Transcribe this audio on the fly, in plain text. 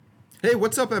Hey,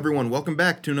 what's up, everyone? Welcome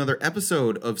back to another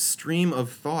episode of Stream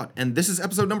of Thought, and this is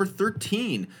episode number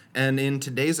 13. And in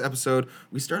today's episode,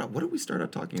 what did we start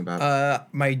out talking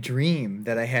about? My dream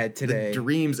that I had today. The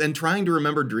dreams, and trying to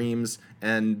remember dreams,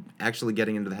 and actually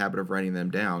getting into the habit of writing them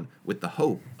down with the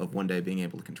hope of one day being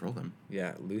able to control them.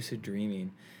 Yeah, lucid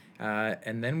dreaming.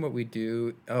 And then what we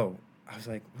do, I was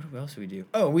like, what else do we do?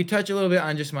 Oh, we touch a little bit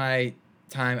on just my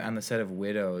time on the set of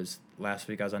Widows. Last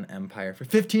week I was on Empire for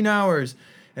 15 hours.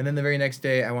 And then the very next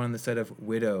day, I went on the set of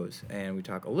Widows, and we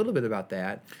talk a little bit about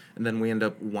that. And then we end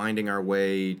up winding our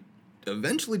way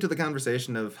eventually to the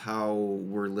conversation of how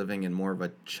we're living in more of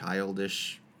a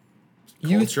childish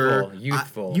culture.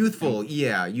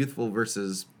 Youthful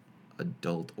versus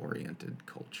adult-oriented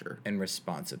culture. And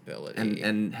responsibility.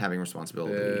 And having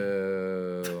responsibility.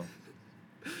 Boo.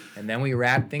 And then we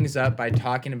wrap things up by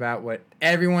talking about what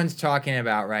everyone's talking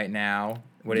about right now.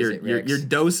 What is it, Rex? Your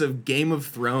dose of Game of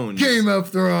Thrones. Game of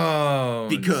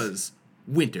Thrones! Because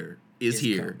winter is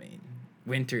here. Coming.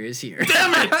 Winter is here.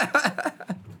 Damn it!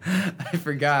 I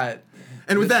forgot.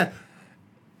 And with that,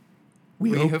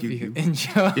 we hope you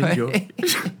enjoy.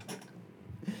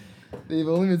 They've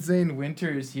only been saying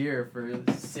winter is here for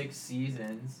 6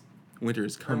 seasons. Winter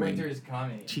is coming. Winter is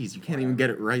coming. Jeez, you can't even get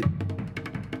it right.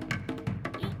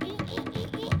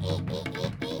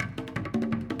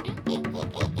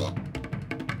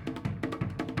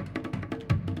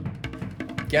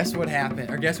 Guess what happened,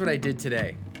 or guess what I did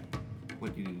today?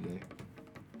 What did you do today?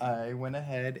 I went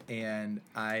ahead and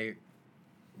I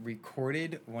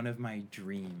recorded one of my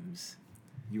dreams.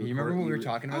 You remember when we were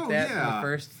talking about that? Yeah. In the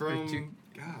first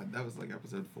God, that was like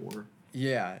episode 4.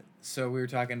 Yeah. So we were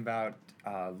talking about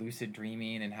lucid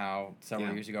dreaming and how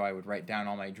several years ago I would write down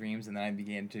all my dreams and then I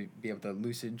began to be able to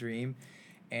lucid dream.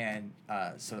 And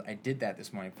so I did that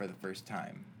this morning for the first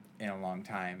time in a long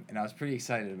time. And I was pretty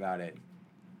excited about it.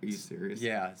 Are you serious?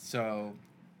 Yeah, so...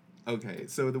 Okay,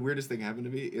 so the weirdest thing happened to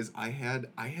me is I had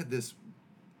this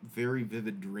very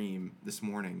vivid dream this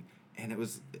morning, and it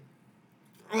was...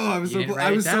 I was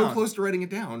so close to writing it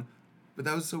down, but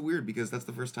that was so weird because that's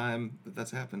the first time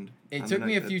that's happened. It took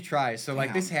me a few tries. So,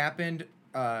 this happened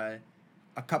a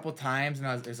couple times, and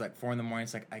it was like 4 a.m.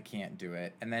 It's like, I can't do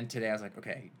it. And then today I was like,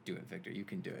 okay, do it, Victor. You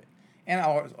can do it. And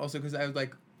also because I was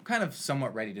like, kind of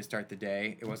somewhat ready to start the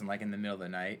day. It wasn't like in the middle of the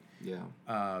night. Yeah.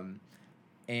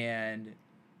 And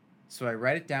so I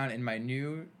write it down in my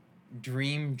new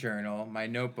dream journal, my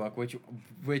notebook, which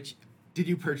Did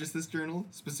you purchase this journal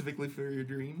specifically for your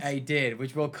dreams? I did,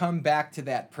 which we'll come back to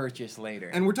that purchase later.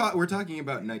 And we're talking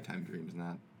about nighttime dreams,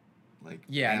 not like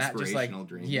not just like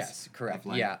dreams. Yes, correct.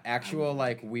 Actual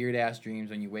like weird ass dreams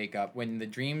when you wake up. When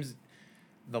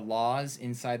the laws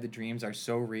inside the dreams are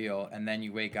so real, and then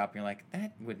you wake up and you're like,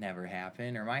 that would never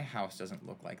happen, or my house doesn't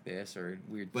look like this, or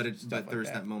weird. But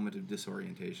there's that moment of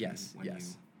disorientation. Yes. You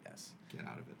get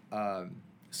out of it.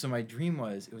 So my dream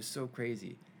was so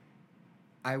crazy.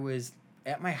 I was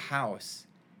at my house,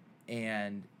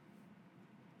 and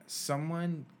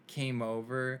someone came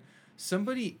over.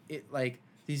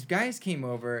 These guys came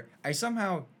over. I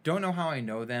somehow don't know how I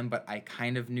know them, but I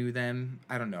kind of knew them.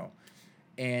 I don't know.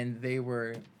 And they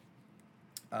were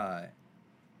kind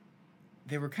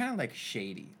of like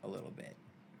shady a little bit.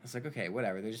 I was like, okay,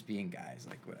 whatever. They're just being guys,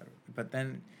 like whatever. But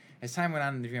then as time went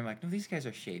on in the dream, I'm like, no, these guys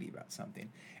are shady about something.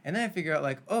 And then I figure out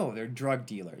like, oh, they're drug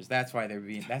dealers. That's why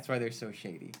they're so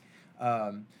shady.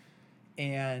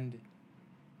 And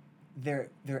they're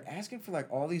asking for like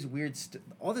all this weird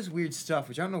stuff,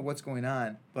 which I don't know what's going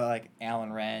on, but like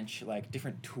Allen wrench, like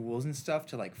different tools and stuff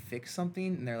to like fix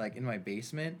something. And they're like in my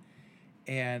basement.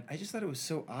 And I just thought it was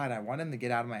so odd. I wanted them to get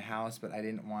out of my house, but I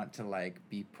didn't want to, like,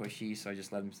 be pushy, so I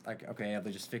just let them, like, okay,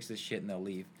 they'll just fix this shit and they'll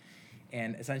leave.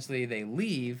 And essentially they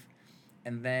leave,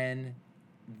 and then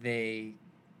they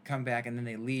come back, and then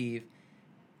they leave.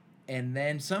 And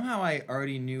then somehow I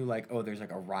already knew, like, oh, there's,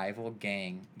 like, a rival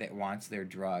gang that wants their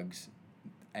drugs,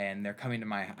 and they're coming to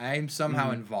my house. I'm somehow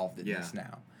involved in this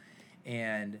now.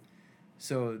 And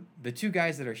so the 2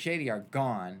 guys that are shady are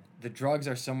gone. The drugs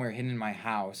are somewhere hidden in my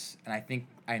house, and I think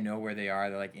I know where they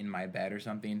are. They're, like, in my bed or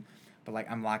something. But,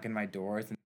 like, I'm locking my doors.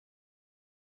 And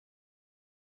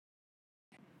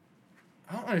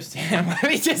I don't understand. Why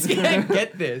we just can't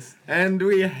get this? And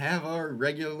we have our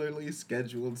regularly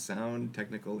scheduled sound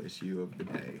technical issue of the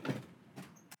day.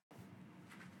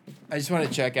 I just want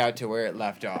to check out to where it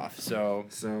left off. So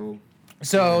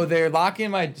they're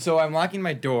locking I'm locking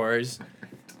my doors.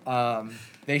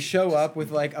 They show up with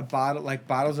like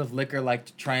bottles of liquor, like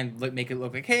to try and make it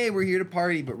look like, hey, we're here to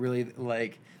party, but really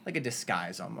like a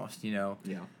disguise almost, you know?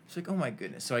 Yeah. It's like, oh my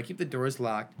goodness. So I keep the doors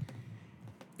locked,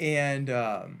 and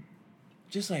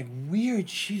just like weird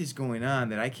shit is going on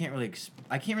that I can't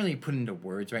really put into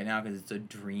words right now because it's a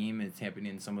dream. It's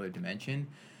happening in some other dimension.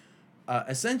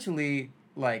 Essentially,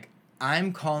 like,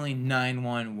 I'm calling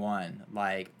 911.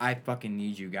 Like, I fucking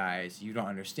need you guys. You don't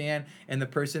understand. And the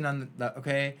person on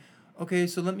the okay,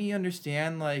 so let me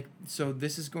understand. Like, so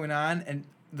this is going on, and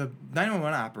the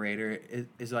 911 operator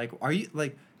is like, are you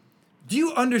like? Do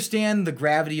you understand the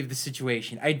gravity of the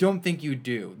situation? I don't think you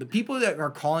do. The people that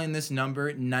are calling this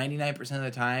number 99% of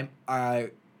the time are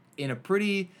in a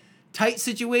pretty tight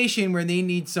situation where they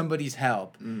need somebody's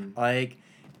help. Like,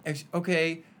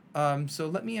 okay, so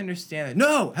let me understand it.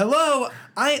 No, hello.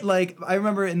 I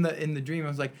remember in the dream I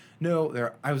was like,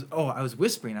 no, I was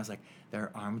whispering. I was like, there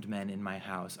are armed men in my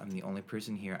house. I'm the only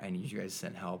person here. I need you guys to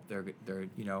send help. They're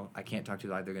I can't talk too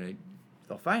loud.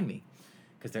 They'll find me.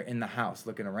 Because they're in the house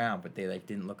looking around, but they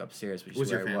didn't look upstairs, which is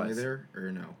where I was. Was your family there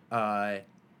or no?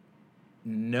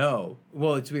 No.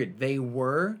 Well, it's weird. They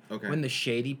were when the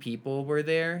shady people were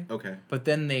there. Okay. But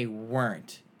then they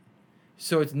weren't.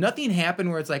 So it's nothing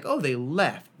happened where it's like, oh, they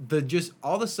left.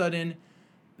 All of a sudden,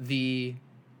 the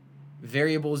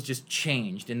variables just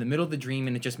changed in the middle of the dream,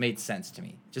 and it just made sense to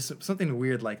me. Just something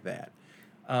weird like that.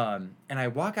 And I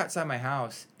walk outside my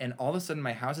house, and all of a sudden,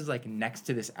 my house is next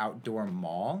to this outdoor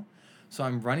mall. So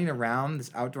I'm running around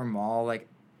this outdoor mall,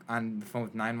 on the phone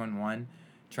with 911,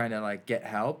 trying to, get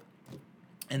help.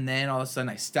 And then all of a sudden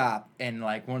I stop, and,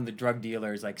 one of the drug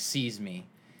dealers, sees me.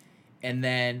 And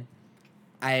then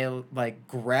I,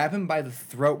 grab him by the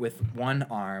throat with one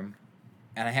arm,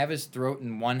 and I have his throat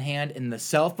in one hand and the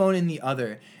cell phone in the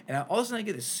other. And all of a sudden I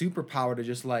get this superpower to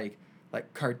just,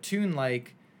 cartoon,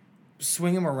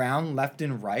 swing him around left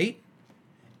and right.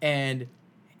 And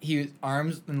his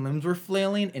arms and limbs were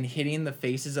flailing and hitting the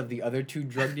faces of the other two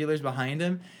drug dealers behind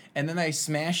him. And then I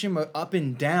smash him up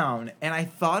and down. And I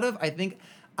thought of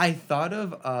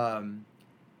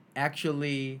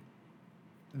actually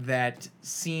that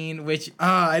scene, which,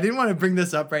 I didn't want to bring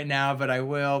this up right now, but I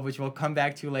will, which we'll come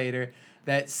back to later.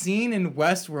 That scene in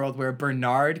Westworld where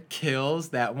Bernard kills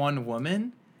that one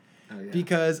woman. Oh, yeah.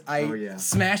 Because I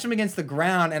smash him against the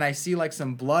ground and I see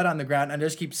some blood on the ground and I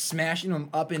just keep smashing him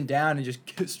up and down and just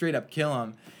straight up kill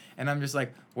him. And I'm just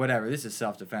like, whatever, this is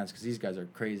self-defense because these guys are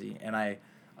crazy. And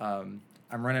I'm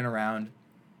running around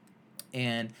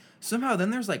and somehow then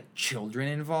there's children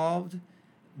involved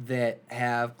that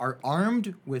are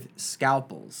armed with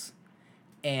scalpels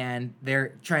and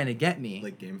they're trying to get me.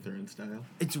 Like Game of Thrones style?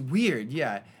 It's weird,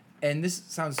 yeah. And this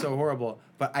sounds so horrible,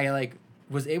 but I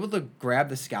was able to grab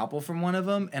the scalpel from one of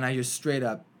them, and I just straight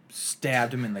up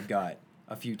stabbed him in the gut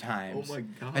a few times. Oh my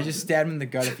God. I just stabbed him in the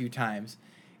gut a few times.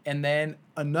 And then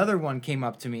another one came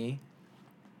up to me,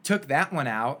 took that one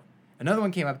out. Another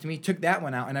one came up to me, took that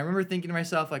one out. And I remember thinking to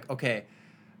myself, okay,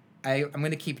 I'm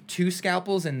going to keep 2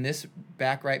 scalpels in this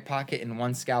back right pocket and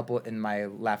 1 scalpel in my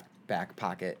left back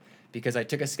pocket because I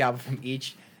took a scalpel from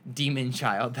each demon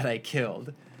child that I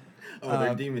killed. Oh,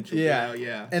 they're demon children. Yeah,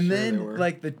 yeah. And sure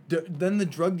then, then the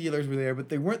drug dealers were there, but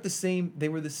they weren't the same. They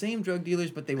were the same drug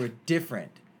dealers, but they were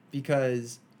different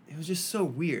because it was just so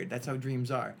weird. That's how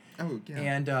dreams are. Oh, yeah.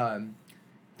 And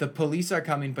the police are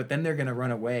coming, but then they're gonna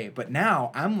run away. But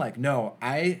now I'm like, no,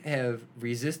 I have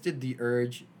resisted the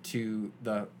urge to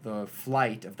the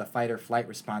fight or flight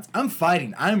response. I'm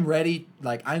fighting. I'm ready.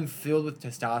 I'm filled with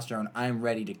testosterone. I'm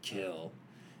ready to kill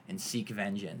and seek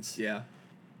vengeance. Yeah.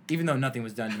 Even though nothing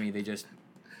was done to me, they just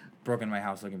broke into my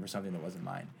house looking for something that wasn't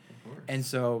mine. Of course. And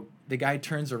so the guy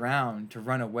turns around to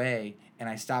run away, and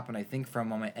I stop and I think for a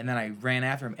moment, and then I ran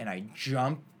after him, and I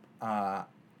jump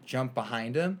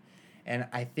behind him, and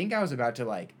I think I was about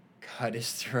to, cut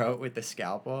his throat with the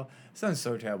scalpel. It sounds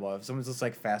so terrible. If someone's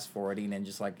just, fast-forwarding and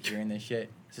just, hearing this shit,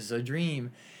 this is a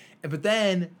dream. But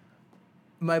then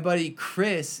my buddy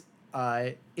Chris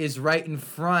is right in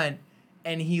front,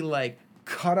 and he,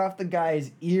 cut off the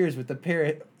guy's ears with a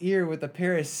pair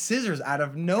of scissors out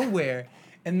of nowhere.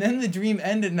 And then the dream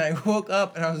ended and I woke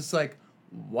up and I was just like,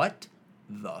 what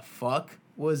the fuck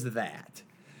was that?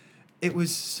 It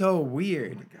was so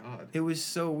weird. Oh my God. It was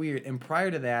so weird. And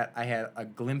prior to that, I had a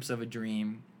glimpse of a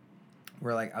dream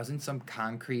where I was in some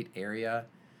concrete area,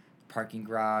 parking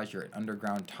garage or an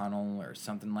underground tunnel or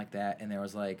something like that. And there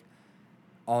was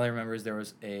all I remember is there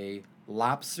was a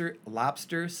lobster-sized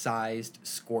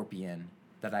scorpion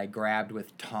that I grabbed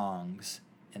with tongs,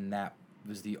 and that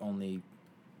was the only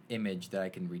image that I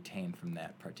can retain from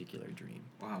that particular dream.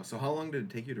 Wow. So how long did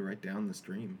it take you to write down this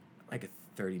dream?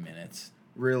 30 minutes.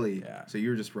 Really? Yeah. So you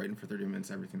were just writing for 30 minutes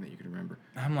everything that you could remember.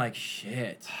 I'm like,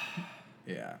 shit.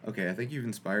 Yeah. Okay, I think you've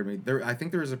inspired me. I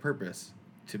think there is a purpose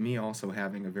to me also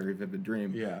having a very vivid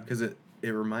dream. Yeah. Because it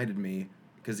reminded me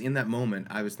because in that moment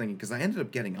I was thinking, because I ended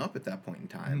up getting up at that point in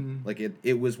time. Like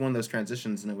it was one of those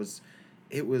transitions, and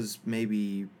it was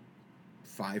maybe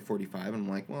 5:45, and I'm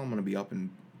like, well, I'm gonna be up in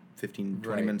 15,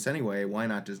 20 minutes anyway. Why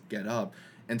not just get up?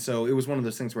 And so it was one of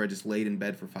those things where I just laid in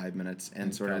bed for 5 minutes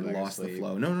and sort of lost the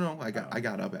flow. No. I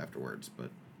got up afterwards, but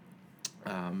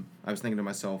I was thinking to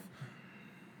myself,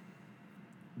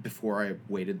 before I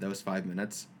waited those 5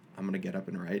 minutes, I'm gonna get up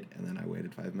and write, and then I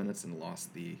waited 5 minutes and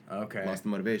lost the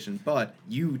motivation. But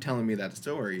you telling me that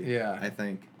story, I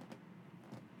think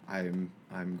I'm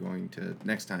going to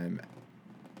next time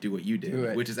do what you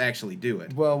did, which is actually do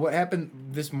it. Well, what happened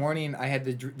this morning, I had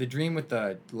the dream with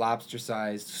the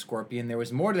lobster-sized scorpion. There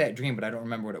was more to that dream, but I don't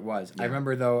remember what it was. Yeah. I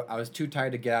remember, though, I was too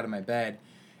tired to get out of my bed,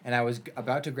 and I was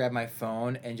about to grab my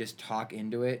phone and just talk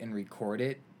into it and record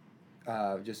it,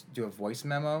 just do a voice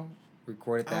memo,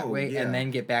 record it that way, and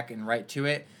then get back and write to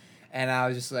it. And I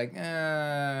was just like,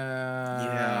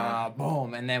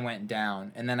 boom, and then went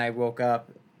down. And then I woke up,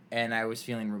 and I was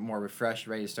feeling more refreshed,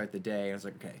 ready to start the day. I was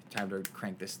like, okay, time to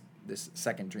crank this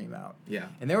second dream out. Yeah.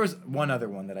 And there was one other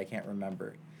one that I can't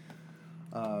remember.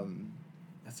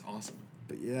 That's awesome.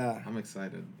 But yeah. I'm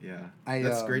excited. Yeah.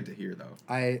 That's great to hear, though.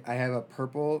 I have a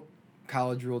purple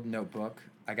college-ruled notebook.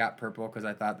 I got purple because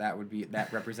I thought that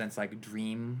represents like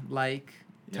dream-like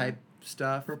type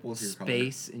stuff. Purple is your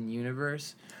space color. And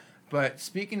universe. But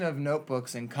speaking of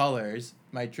notebooks and colors,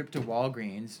 my trip to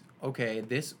Walgreens. Okay, it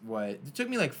took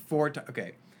me like 4 times.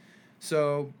 Okay,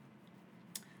 so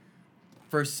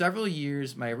for several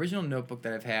years, my original notebook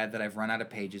that I've had that I've run out of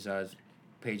pages of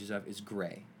is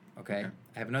gray. Okay,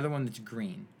 I have another one that's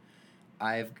green.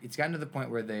 It's gotten to the point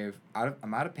where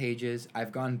I'm out of pages.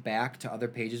 I've gone back to other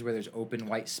pages where there's open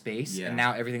white space, and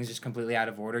now everything's just completely out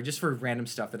of order, just for random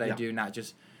stuff that I do, not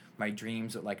just my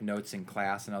dreams, like notes in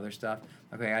class and other stuff.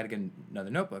 Okay, I had to get another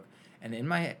notebook.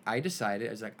 And I decided, I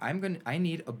was like, I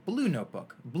need a blue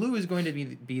notebook. Blue is going to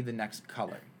be the next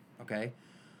color, okay?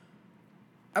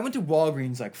 I went to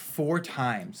Walgreens like 4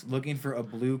 times looking for a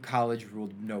blue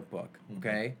college-ruled notebook,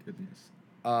 okay? Oh,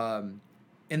 goodness.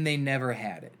 And they never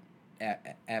had it,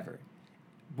 ever.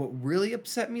 What really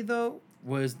upset me, though,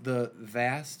 was the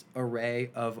vast array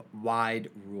of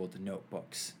wide-ruled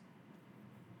notebooks.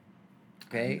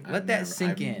 Okay? Let that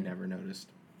sink in. I've never noticed.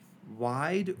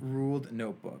 Wide-ruled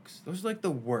notebooks. Those are like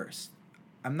the worst.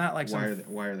 I'm not like why are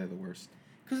they the worst?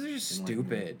 Because they're just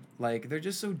stupid. Like they're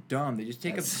just so dumb. They just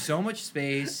take up so much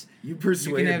space. You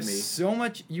persuaded me.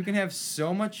 You can have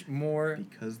so much more.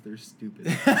 Because they're stupid.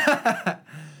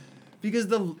 because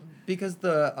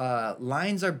the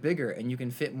lines are bigger and you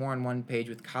can fit more on one page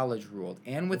with college ruled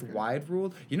and with wide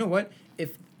ruled. You know what?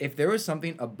 If there was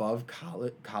something above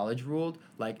college ruled,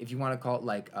 like if you want to call it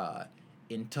like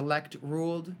intellect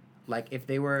ruled. Like if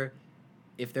there were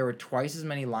twice as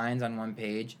many lines on one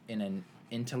page in an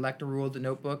intellect ruled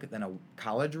notebook than a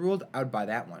college ruled, I would buy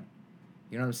that one.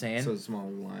 You know what I'm saying? So the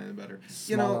smaller the line, the better.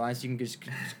 Smaller lines, so you can just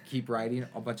keep writing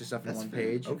a bunch of stuff on one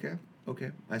page. Okay.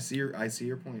 I see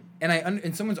your point.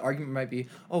 And someone's argument might be,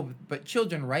 oh, but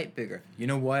children write bigger. You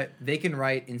know what? They can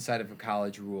write inside of a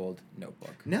college ruled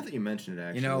notebook. Now that you mention it,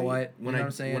 actually, you know what? What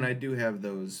I'm saying? When I do have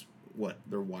those. What,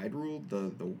 they're wide ruled,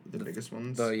 the biggest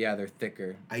ones? They're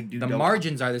thicker. The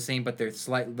margins are the same, but they're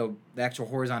the actual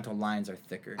horizontal lines are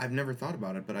thicker. I've never thought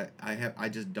about it, but I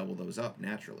just double those up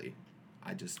naturally.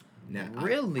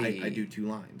 Really? I do 2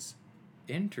 lines.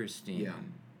 Interesting. Yeah.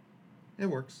 It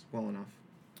works well enough.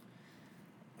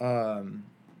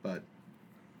 But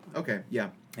okay,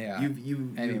 yeah. Yeah. You have.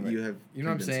 You know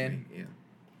what I'm saying? Me.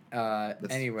 Yeah.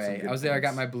 Anyway, I was there. I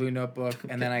got my blue notebook,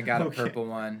 and then I got a purple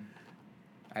one.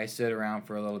 I stood around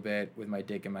for a little bit with my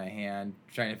dick in my hand,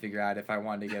 trying to figure out if I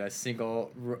wanted to get a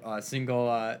single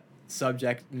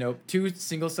subject 2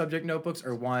 single subject notebooks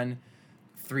or 1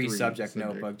 3 subject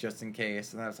notebook just in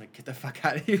case. And I was like, get the fuck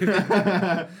out of here.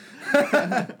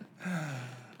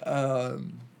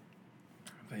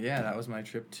 But yeah, that was my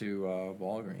trip to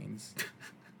Walgreens.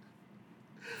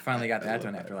 Finally got that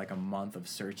done after like a month of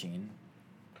searching.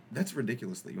 That's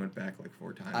ridiculous that you went back like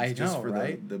 4 times. I know, just for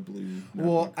right? the blue notebook.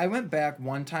 Well, I went back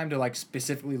one time to like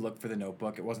specifically look for the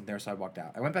notebook. It wasn't there, so I walked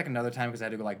out. I went back another time because I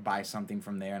had to go like buy something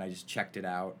from there, and I just checked it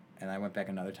out. And I went back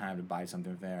another time to buy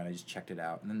something from there, and I just checked it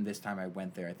out. And then this time I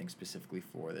went there, I think specifically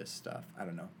for this stuff. I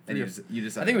don't know. And you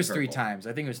decided I think it was 3 times.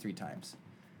 I think it was 3 times.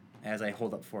 As I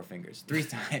hold up 4 fingers, 3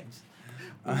 times.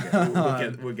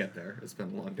 We'll get there. It's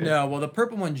been a long day. No, well, the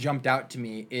purple one jumped out to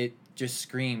me. It just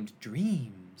screamed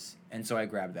dreams, and so I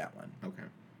grabbed that one. Okay.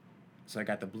 So I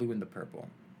got the blue and the purple.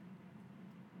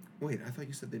 Wait, I thought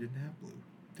you said they didn't have blue.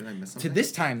 Did I miss something? To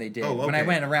this time they did. Oh, okay. When I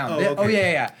went around.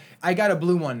 Okay. Yeah. I got a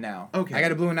blue one now. Okay. I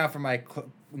got a blue one now for my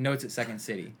notes at Second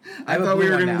City. I thought we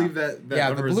were going to leave that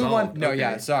yeah, the blue one. No, okay.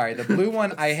 yeah, sorry. The blue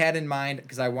one I had in mind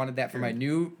because I wanted that for my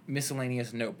new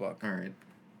miscellaneous notebook. All right.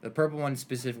 The purple one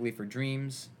specifically for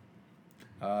dreams.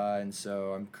 And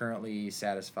so I'm currently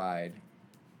satisfied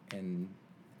in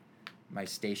my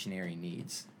stationary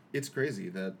needs. It's crazy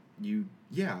that you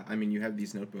have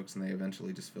these notebooks and they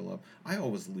eventually just fill up. I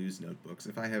always lose notebooks.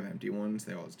 If I have empty ones,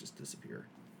 they always just disappear.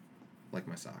 Like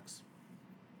my socks.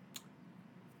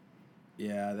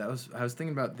 Yeah, I was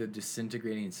thinking about the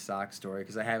disintegrating sock story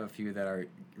because I have a few that are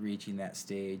reaching that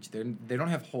stage. They don't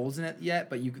have holes in it yet,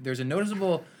 but there's a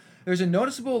noticeable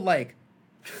like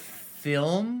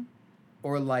film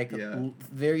or like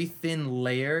very thin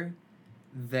layer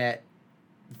that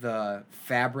the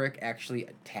fabric actually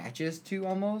attaches to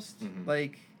almost. Mm-hmm.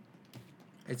 Like,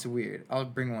 it's weird. I'll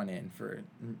bring one in for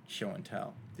show and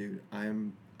tell. Dude,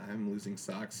 I'm losing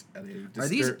socks at a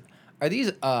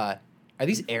Are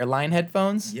these airline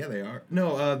headphones? Yeah, they are.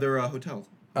 No, they're hotel.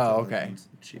 Oh, okay. Headphones.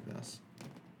 Cheap ass.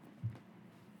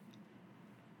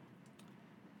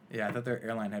 Yeah, I thought they're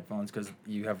airline headphones because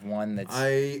you have one that's.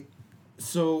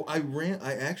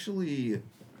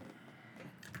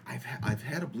 I've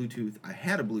had a Bluetooth. I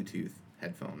had a Bluetooth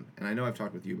headphone, and I know I've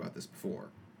talked with you about this before.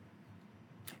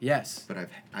 Yes. But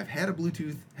I've had a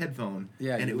Bluetooth headphone.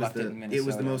 Yeah, and it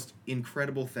was the most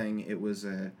incredible thing. It was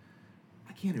I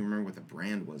can't even remember what the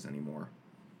brand was anymore,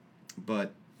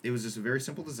 but it was just a very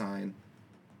simple design.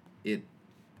 It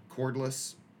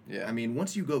cordless. Yeah. I mean,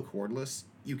 once you go cordless,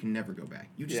 you can never go back.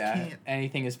 You just can't.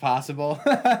 Anything is possible.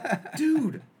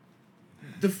 Dude,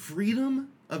 the freedom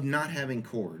of not having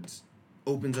cords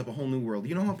opens up a whole new world.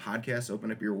 You know how podcasts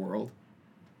open up your world?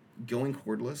 Going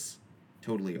cordless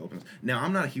totally opens. Now,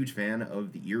 I'm not a huge fan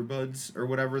of the earbuds or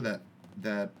whatever that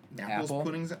Apple's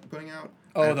putting out.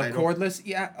 Oh, the cordless?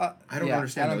 Yeah. I don't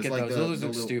understand. I don't get those. Those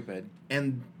look stupid.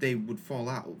 And they would fall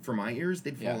out. For my ears,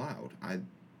 they'd fall out.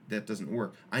 That doesn't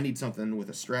work. I need something with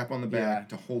a strap on the back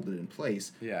to hold it in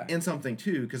place. Yeah. And something,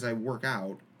 too, because I work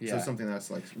out. Yeah. So something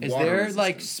that's like Is water there resistant.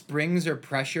 like springs or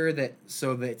pressure that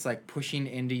it's like pushing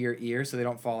into your ear so they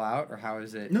don't fall out, or how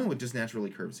is it? No, it just naturally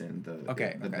curves in. The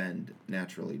Okay. bend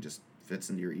naturally just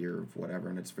fits into your ear of whatever,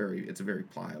 and it's a very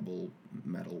pliable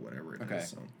metal, whatever it is.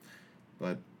 So,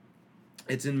 but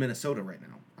it's in Minnesota right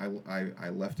now. I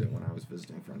left it when I was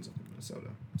visiting friends up in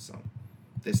Minnesota, so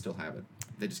they still have it.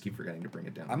 They just keep forgetting to bring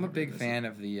it down. I'm a big fan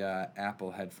of the Apple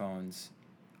headphones.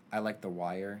 I like the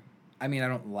wire. I mean, I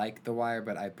don't like the wire,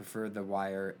 but I prefer the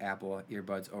wire Apple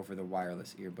earbuds over the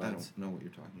wireless earbuds. I don't know what you're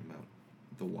talking about.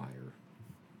 The wire.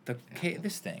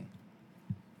 This thing.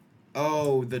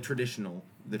 Oh, the traditional.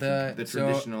 The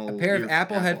traditional. So a pair of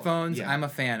Apple headphones. Yeah. I'm a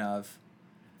fan of.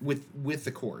 With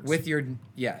the cords. With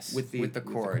the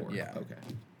cord. Yeah. Okay.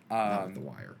 Not with the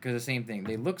wire. Because the same thing.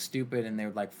 They look stupid and they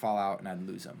would like fall out and I'd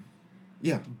lose them.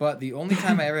 Yeah. But the only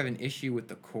time I ever have an issue with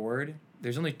the cord,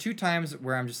 there's only 2 times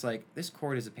where I'm just like, this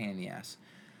cord is a pain in the ass.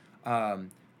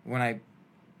 When I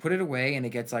put it away and it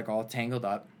gets like all tangled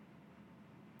up.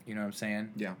 You know what I'm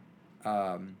saying? Yeah.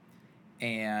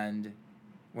 And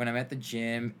when I'm at the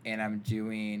gym and I'm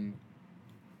doing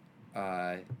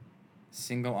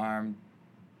single arm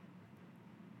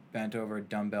bent over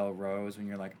dumbbell rows when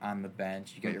you're like on the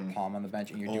bench, you got your palm on the bench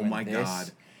and you're doing this. Oh my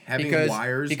god. Having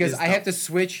wires because is I have to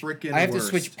switch to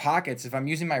switch pockets. If I'm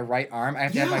using my right arm, I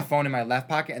have to have my phone in my left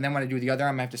pocket, and then when I do the other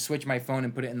arm, I have to swwitch my phone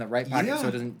and put it in the right pocket so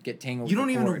it doesn't get tangled. You don't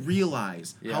even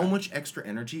realize how much extra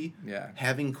energy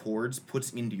having cords puts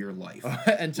into your life.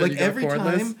 Until like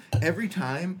every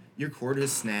time your cord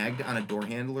is snagged on a door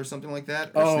handle or something like that.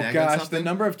 Or gosh, the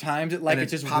number of times it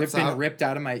just ripped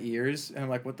out of my ears, and I'm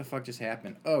like, what the fuck just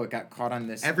happened? Oh, it got caught on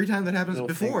this. Every time that happens,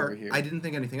 before I didn't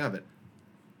think anything of it.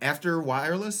 After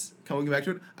wireless, coming back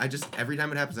to it, every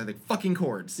time it happens, I think, fucking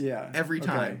cords. Yeah. Every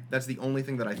time. Okay. That's the only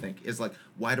thing that I think is like,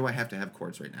 why do I have to have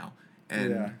cords right now?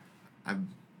 And I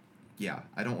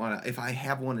don't want to, if I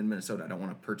have one in Minnesota, I don't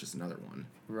want to purchase another one.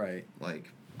 Right.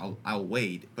 Like, I'll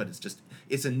wait, but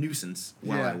it's a nuisance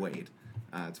while I wait.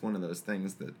 It's one of those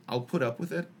things that I'll put up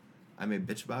with it. I may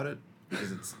bitch about it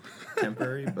because it's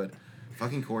temporary, but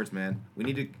fucking cords, man.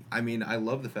 I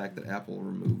love the fact that Apple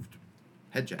removed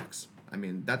head jacks. I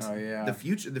mean, that's the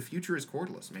future. The future is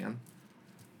cordless, man.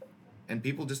 And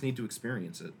people just need to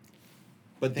experience it.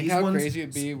 But think how crazy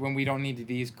it'd be when we don't need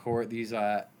these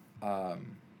XLR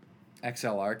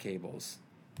cables.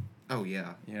 Oh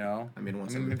yeah. You know. I mean,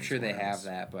 I'm sure they have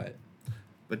that, but.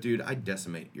 But dude, I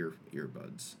decimate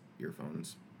earphones.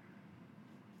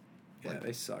 Yeah,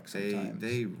 they suck sometimes.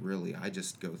 They really. I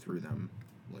just go through them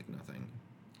like nothing.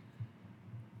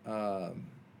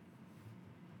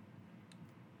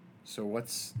 So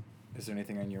is there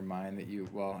anything on your mind that you,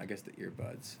 well, I guess the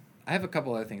earbuds. I have a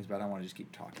couple other things, but I don't want to just keep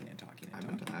talking and talking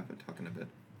and talking. I've been talking a bit.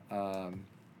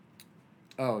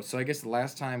 So I guess the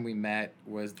last time we met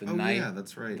was the night. Yeah,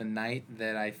 that's right. The night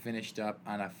that I finished up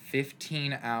on a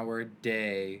 15-hour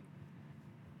day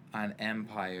on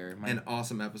Empire. An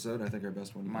awesome episode. I think our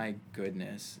best one. My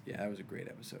goodness. Yeah, that was a great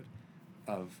episode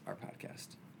of our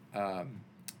podcast.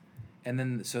 And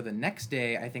then, so the next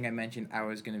day, I think I mentioned I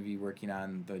was going to be working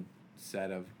on the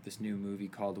set of this new movie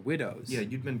called Widows. Yeah,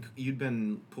 you'd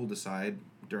been pulled aside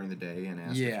during the day and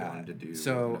asked if you wanted to do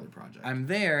another project. I'm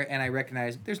there, and I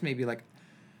recognize there's maybe like...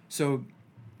 So,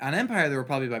 on Empire, there were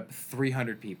probably about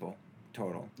 300 people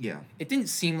total. Yeah. It didn't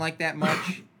seem like that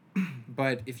much,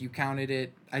 but if you counted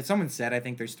it... someone said, I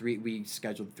think we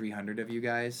scheduled 300 of you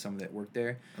guys, some that worked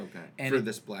there. Okay. And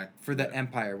For the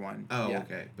Empire one. Oh, yeah.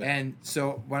 okay. And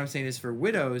so, what I'm saying is, for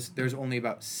Widows, there's only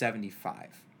about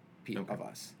 75 people of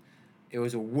us. It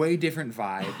was a way different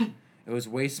vibe. It was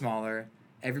way smaller.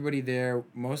 Everybody there,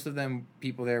 most of them,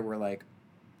 people there were like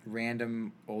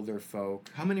random older folk.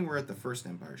 How many were at the first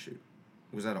Empire shoot?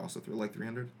 Was that also like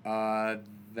 300?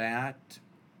 That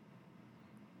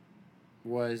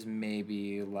was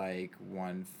maybe like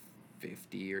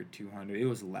 150 or 200. It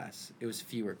was less. It was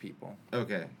fewer people.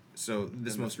 Okay. So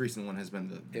this most recent one has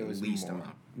been the least more.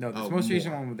 amount. No, this most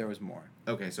recent one, there was more.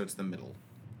 Okay, so it's the middle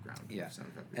ground. Yeah.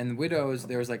 And Widows,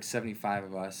 there was like 75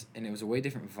 of us, and it was a way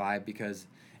different vibe because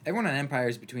everyone on Empire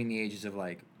is between the ages of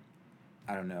like,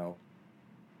 I don't know,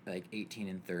 like 18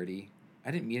 and 30.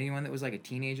 I didn't meet anyone that was like a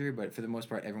teenager, but for the most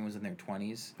part, everyone was in their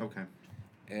 20s. Okay.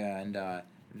 And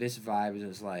this vibe is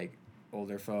just like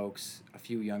older folks, a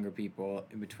few younger people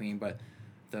in between, but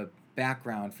the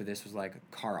background for this was like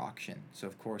a car auction. So,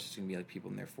 of course, it's going to be like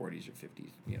people in their 40s or 50s,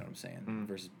 you know what I'm saying,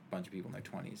 versus a bunch of people in their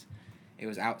 20s. It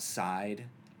was outside,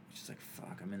 which is like,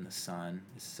 fuck, I'm in the sun.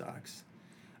 This sucks.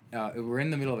 We're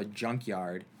in the middle of a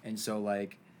junkyard, and so,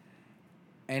 like,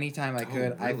 anytime I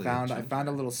could, really? I found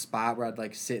a little spot where I'd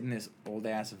like sit in this old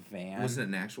ass van. Was it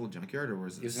an actual junkyard or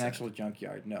was it? It was an actual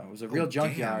junkyard. No, it was a real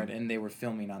junkyard, and they were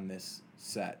filming on this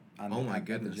set on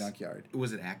the junkyard.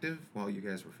 Was it active while you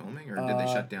guys were filming, or did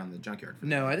they shut down the junkyard?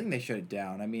 No, I think they shut it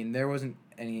down. I mean, there wasn't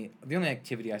any. The only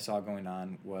activity I saw going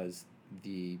on was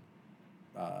the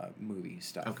movie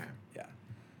stuff. Okay. Yeah.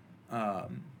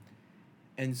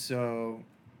 And so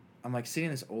I'm like sitting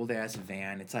in this old ass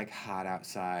van. It's like hot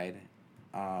outside.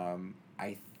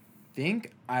 I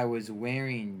think I was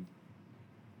wearing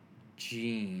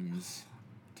jeans.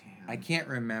 Damn. I can't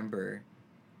remember.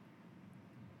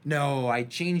 No, I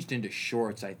changed into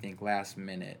shorts, I think, last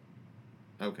minute.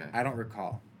 Okay. I don't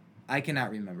recall. I cannot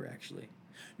remember, actually.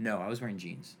 No, I was wearing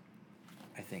jeans.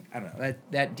 I think. I don't know.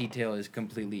 That detail is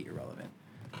completely irrelevant.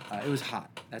 It was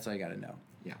hot. That's all you gotta know.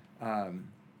 Yeah.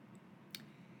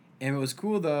 And what was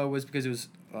cool, though, was because it was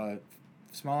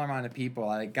smaller amount of people.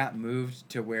 I got moved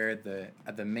to where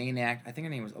the main act, I think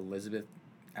her name was Elizabeth,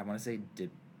 I want to say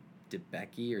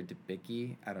Debicki or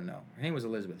Debicki, I don't know. Her name was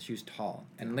Elizabeth. She was tall.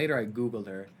 And later I Googled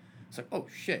her. It's like, oh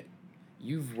shit,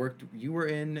 she was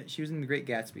in The Great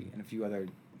Gatsby and a few other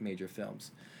major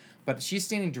films. But she's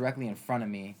standing directly in front of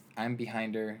me. I'm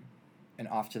behind her and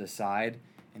off to the side.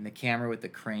 And the camera with the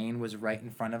crane was right in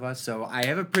front of us. So I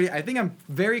think I'm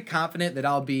very confident that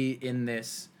I'll be in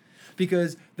this.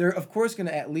 Because they're, of course, going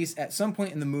to at least at some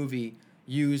point in the movie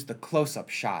use the close-up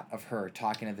shot of her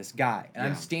talking to this guy. And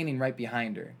I'm standing right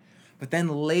behind her. But then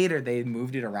later they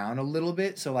moved it around a little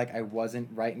bit, so like I wasn't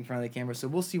right in front of the camera. So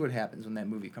we'll see what happens when that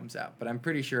movie comes out. But I'm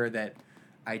pretty sure that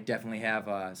I definitely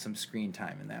have some screen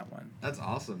time in that one. That's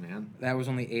awesome, man. That was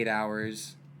only 8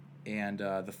 hours, and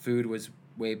the food was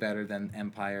way better than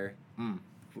Empire.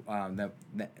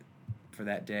 For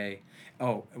that day.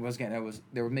 Oh,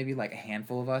 there were maybe like a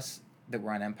handful of us that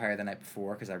were on Empire the night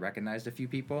before because I recognized a few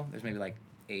people. There's maybe like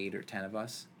 8 or 10 of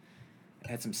us.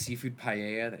 I had some seafood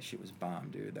paella. That shit was bomb,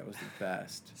 dude. That was the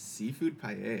best. Seafood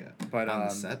paella. But on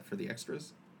the set for the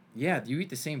extras. Yeah, you eat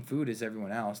the same food as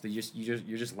everyone else.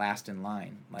 You're just last in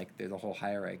line. Like there's a whole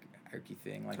hierarchy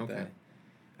thing. Like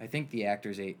I think the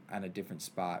actors ate on a different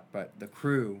spot, but the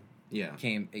crew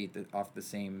ate off the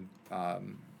same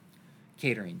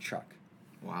catering truck.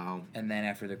 Wow. And then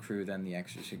after the crew, then the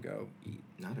extras should go eat.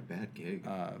 Not a bad gig.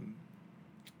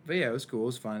 But yeah, it was cool. It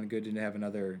was fun. Good to have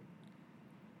another,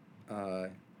 go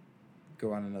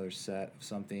on another set of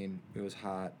something. It was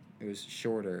hot. It was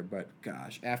shorter, but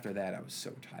gosh, after that, I was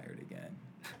so tired again.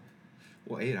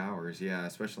 Well, 8 hours, yeah,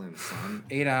 especially in the sun.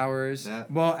 8 hours. I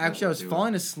was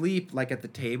falling asleep like at the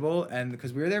table, and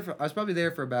because I was probably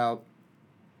there for about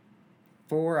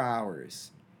 4 hours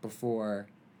before.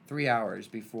 3 hours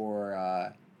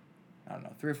before I don't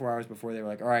know, 3 or 4 hours before they were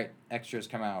like, all right, extras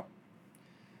come out.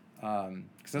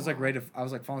 Because I was like I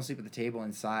was like falling asleep at the table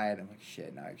inside. I'm like,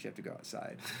 shit, now I actually have to go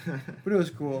outside. But it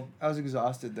was cool. I was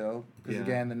exhausted though, because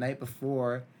again, the night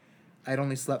before, I'd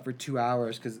only slept for 2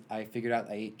 hours because I figured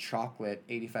out I ate chocolate,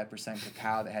 85%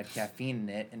 cacao that had caffeine in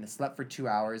it, and I slept for 2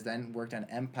 hours. Then worked on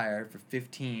Empire for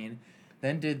 15,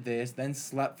 then did this, then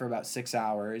slept for about 6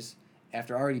 hours.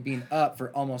 After already being up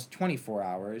for almost 24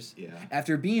 hours. Yeah.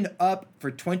 After being up for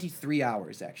 23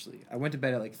 hours, actually. I went to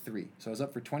bed at like 3. So I was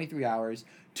up for 23 hours,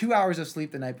 2 hours of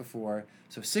sleep the night before.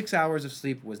 So 6 hours of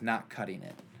sleep was not cutting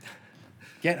it.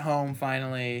 Get home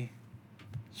finally,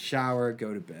 shower,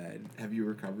 go to bed. Have you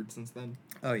recovered since then?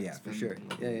 Oh, yeah, for sure.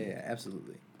 Yeah,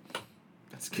 absolutely.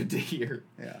 That's good to hear.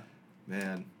 Yeah.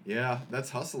 Man, yeah, that's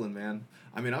hustling, man.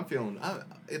 I mean, I'm feeling.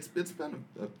 It's been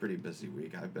a pretty busy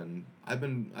week. I've been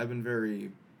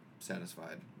very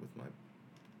satisfied with my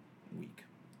week.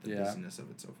 The busyness of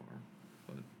it so far,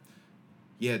 but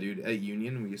yeah, dude. At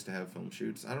Union, we used to have film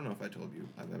shoots. I don't know if I told you.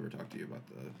 I've ever talked to you about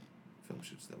the film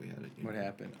shoots that we had at Union. What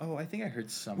happened? Oh, I think I heard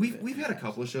some. We've had a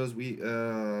couple of shows.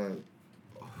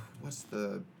 What's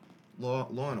the Law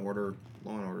and Order?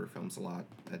 Law and Order films a lot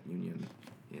at Union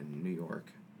in New York.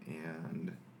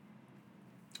 And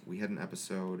we had an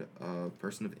episode of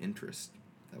Person of Interest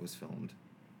that was filmed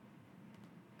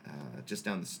just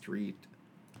down the street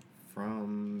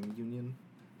from Union.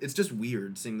 It's just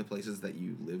weird seeing the places that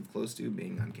you live close to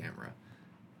being on camera.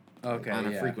 Okay, on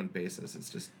a frequent basis.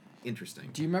 It's just interesting.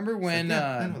 Do you remember when...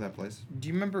 I know that place. Do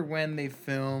you remember when they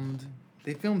filmed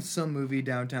some movie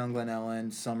downtown Glen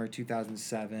Ellen, summer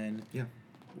 2007? Yeah.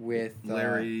 With...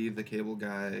 Larry, the cable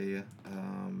guy...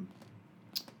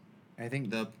 I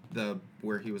think the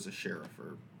where he was a sheriff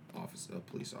or a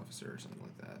police officer or something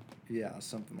like that. Yeah,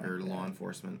 something like that. Or law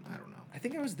enforcement. I don't know. I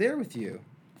think I was there with you.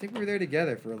 I think we were there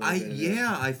together for a little bit.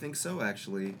 Yeah, I think so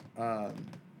actually.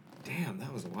 Damn,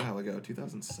 that was a while ago.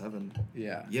 2007.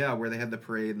 Yeah. Yeah, where they had the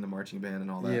parade and the marching band and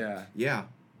all that. Yeah. Yeah,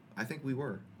 I think we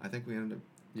were. I think we ended up.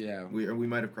 Yeah. We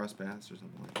might have crossed paths or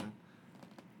something like that.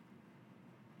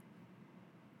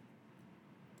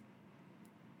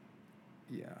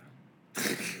 Yeah.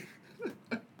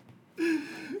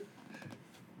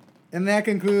 And that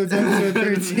concludes episode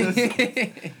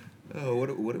 13. Oh, what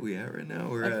are we at right now?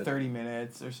 We're at 30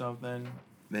 minutes or something.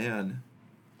 Man.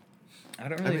 I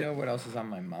don't really know what else is on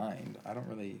my mind. I don't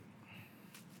really...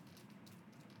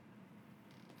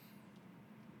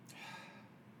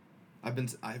 I've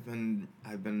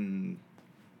been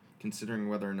considering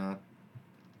whether or not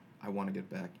I want to get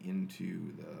back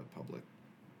into the public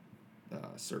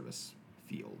service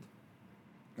field.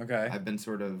 Okay. I've been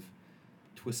sort of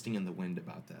twisting in the wind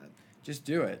about that. Just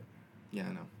do it. Yeah,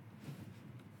 I know.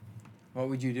 What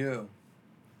would you do?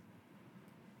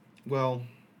 Well,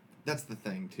 that's the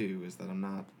thing, too, is that I'm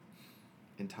not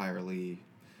entirely...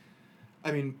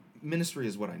 I mean, ministry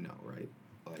is what I know, right?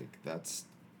 Like, that's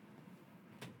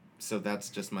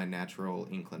just my natural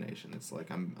inclination. It's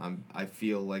like I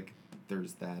feel like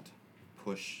there's that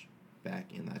push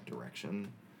back in that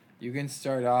direction. You can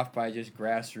start off by just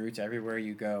grassroots everywhere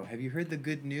you go. Have you heard the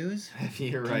good news?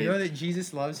 You're right. Do you know that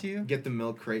Jesus loves you? Get the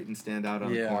milk crate and stand out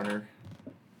on the corner.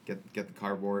 Get the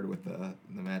cardboard with the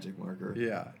magic marker.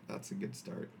 Yeah. That's a good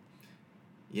start.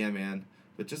 Yeah, man.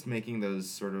 But just making those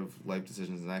sort of life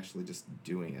decisions and actually just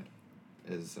doing it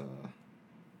is,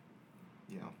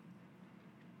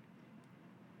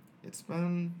 it's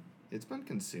been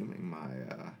consuming my,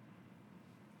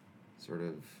 sort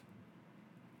of,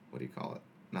 what do you call it?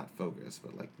 Not focus,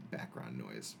 but like background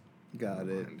noise. Got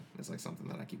it. It's like something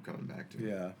that I keep coming back to.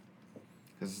 Yeah.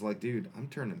 Because it's like, dude, I'm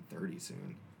turning 30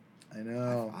 soon. I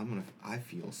know. I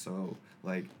feel so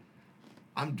like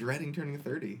I'm dreading turning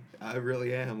 30. I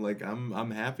really am. Like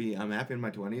I'm happy. I'm happy in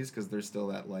my 20s because there's still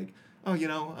that like, oh,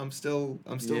 I'm still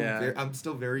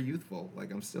very youthful.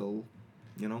 Like I'm still,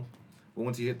 But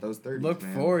once you hit those 30s, look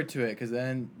forward to it, because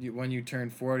then when you turn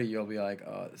 40, you'll be like,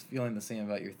 oh, it's feeling the same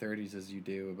about your 30s as you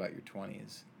do about your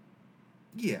 20s.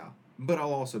 Yeah, but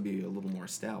I'll also be a little more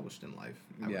established in life,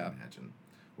 I would imagine.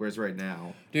 Whereas right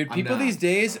now... Dude, people these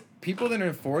days, people that are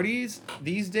in 40s,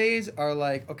 these days are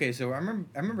like... Okay, so I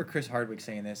remember Chris Hardwick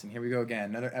saying this, and here we go again.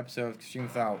 Another episode of Extreme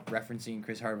Without referencing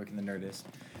Chris Hardwick in The Nerdist.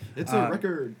 It's a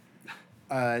record.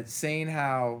 Saying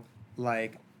how,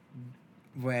 like...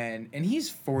 and he's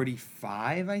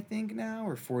 45, I think, now,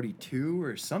 or 42,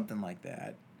 or something like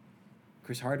that.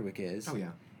 Chris Hardwick is. Oh,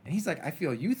 yeah. And he's like, I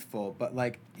feel youthful, but,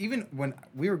 like, even when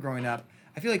we were growing up,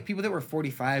 I feel like people that were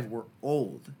 45 were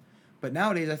old. But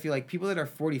nowadays, I feel like people that are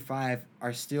 45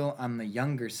 are still on the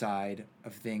younger side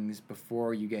of things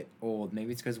before you get old.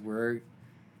 Maybe it's because we're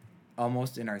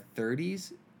almost in our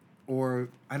 30s, or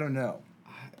I don't know.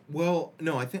 Well,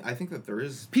 no, I think that there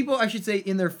is People, I should say,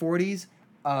 in their 40s,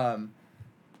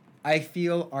 I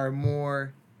feel are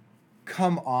more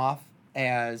come off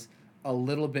as a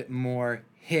little bit more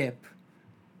hip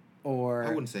or I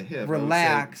wouldn't say hip.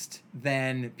 relaxed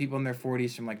than people in their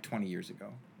 40s from like 20 years ago.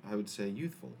 I would say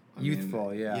youthful.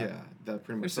 Yeah. Yeah, that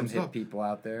pretty much There's some sums hip up. people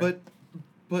out there.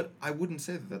 But I wouldn't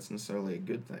say that that's necessarily a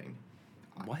good thing.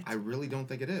 What? I really don't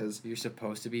think it is. You're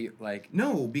supposed to be like...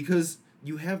 No, because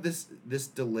you have this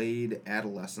delayed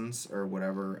adolescence or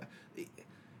whatever.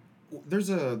 There's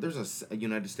a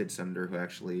United States senator who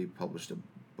actually published a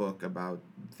book about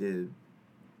the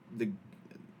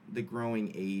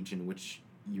growing age in which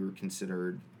you're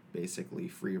considered basically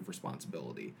free of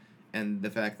responsibility, and the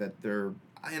fact that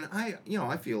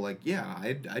I feel like, yeah,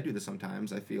 I do this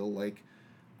sometimes. I feel like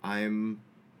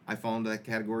I fall into that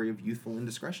category of youthful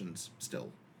indiscretions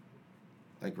still.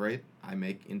 Like, right? I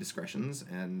make indiscretions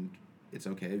and it's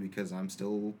okay because I'm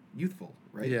still youthful,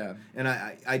 right? Yeah. And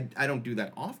I don't do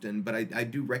that often, but I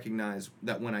do recognize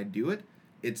that when I do it,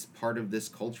 it's part of this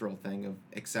cultural thing of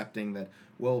accepting that,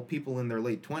 well, people in their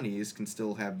late 20s can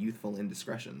still have youthful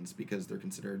indiscretions because they're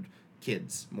considered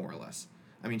kids, more or less.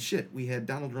 I mean, shit, we had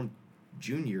Donald Trump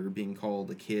Jr. being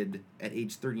called a kid at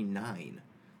age 39.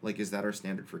 Like, is that our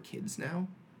standard for kids now?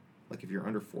 Like, if you're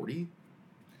under 40?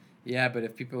 Yeah, but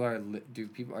if people are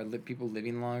people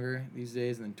living longer these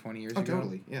days than 20 years ago? Oh,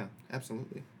 totally. Yeah,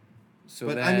 absolutely. So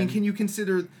but, then, I mean, can you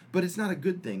consider... But it's not a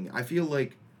good thing. I feel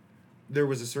like there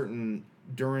was a certain...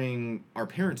 During our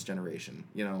parents' generation,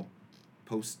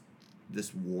 post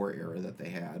this war era that they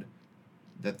had,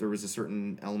 that there was a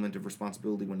certain element of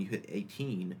responsibility. When you hit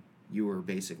 18, you were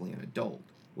basically an adult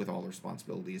with all the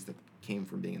responsibilities that came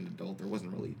from being an adult. There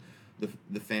wasn't really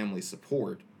the family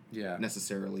support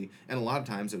necessarily. And a lot of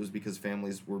times it was because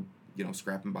families were,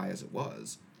 scrapping by as it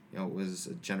was. It was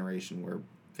a generation where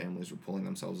families were pulling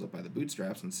themselves up by the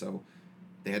bootstraps, and so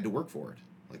they had to work for it.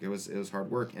 Like, it was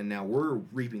hard work, and now we're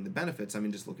reaping the benefits. I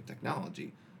mean, just look at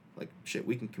technology. Like, shit,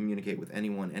 we can communicate with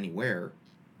anyone, anywhere,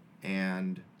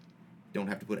 and don't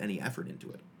have to put any effort into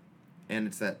it. And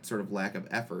it's that sort of lack of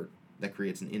effort that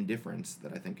creates an indifference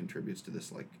that I think contributes to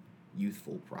this, like,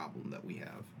 youthful problem that we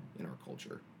have in our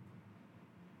culture.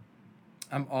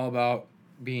 I'm all about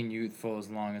being youthful as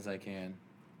long as I can.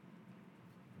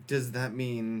 Does that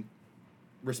mean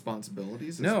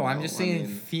responsibilities as No, well? I'm just saying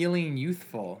feeling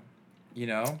youthful.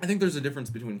 I think there's a difference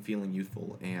between feeling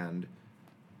youthful and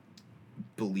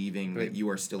believing that you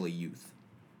are still a youth.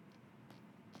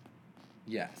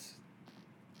 Yes.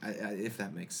 If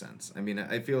that makes sense. I mean,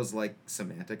 it feels like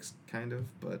semantics, kind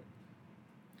of, but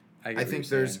I think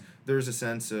there's a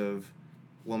sense of,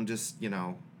 well, I'm just,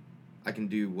 I can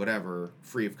do whatever,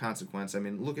 free of consequence. I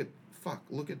mean, look at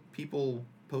people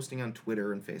posting on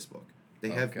Twitter and Facebook. They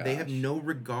have no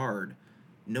regard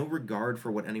for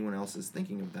what anyone else is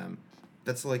thinking of them.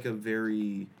 That's like a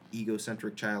very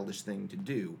egocentric, childish thing to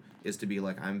do, is to be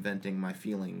like, I'm venting my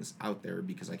feelings out there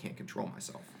because I can't control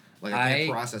myself. Like, I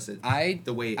can't process it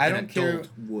the way an adult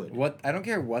would. I don't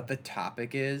care what the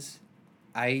topic is.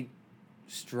 I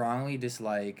strongly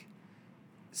dislike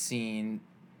seeing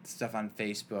stuff on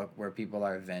Facebook where people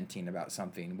are venting about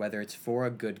something, whether it's for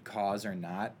a good cause or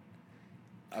not,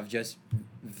 of just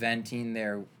venting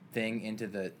their thing into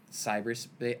the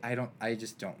cyberspace. I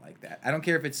just don't like that. I don't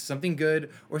care if it's something good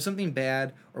or something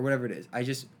bad or whatever it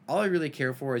is. All I really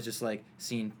care for is just like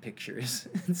seeing pictures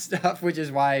and stuff, which is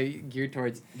why I gear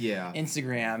towards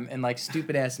Instagram and like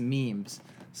stupid ass memes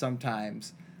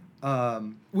sometimes.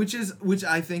 Which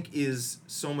I think is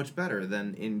so much better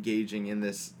than engaging in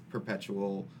this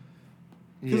perpetual.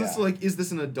 Because it's like, is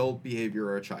this an adult behavior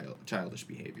or a childish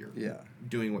behavior? Yeah.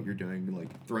 Doing what you're doing,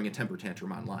 like throwing a temper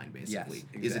tantrum online, basically. Yes,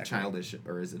 exactly. Is it childish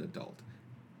or is it adult?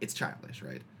 It's childish,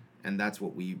 right? And that's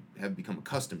what we have become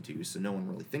accustomed to, so no one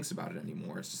really thinks about it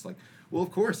anymore. It's just like, well, of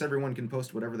course, everyone can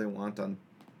post whatever they want on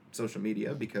social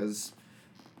media because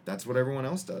that's what everyone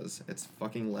else does. It's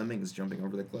fucking lemmings jumping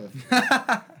over the cliff.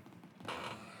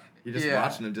 You're just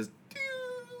watching them just...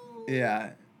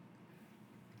 Yeah.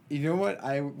 You know what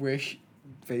I wish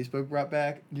Facebook brought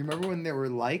back? Do you remember when there were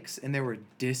likes and there were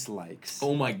dislikes?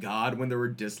 Oh my god, when there were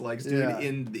dislikes, dude. Yeah.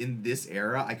 In this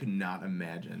era, I could not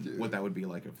imagine what that would be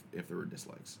like if there were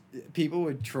dislikes. People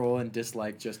would troll and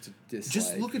dislike just to dislike.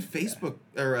 Just look at Facebook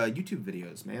or YouTube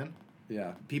videos, man.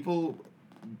 Yeah. People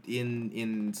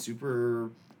in super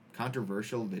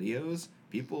controversial videos,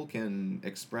 people can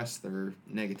express their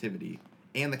negativity,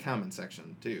 and the comment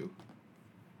section too.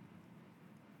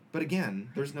 But again,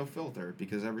 there's no filter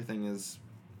because everything is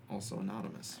also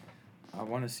anonymous. I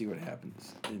want to see what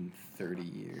happens in 30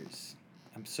 years.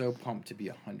 I'm so pumped to be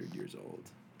 100 years old.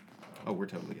 Oh, we're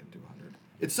totally getting to 100.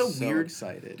 It's so weird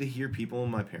excited to hear people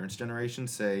in my parents' generation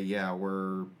say, yeah,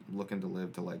 we're looking to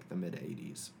live to like the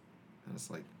mid-80s. And it's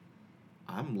like,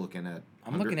 I'm looking at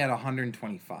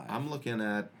 125. I'm looking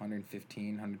at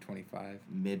 115, 125.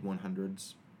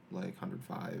 Mid-100s, like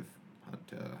 105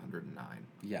 to 109.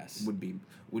 Yes. Would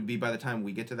be by the time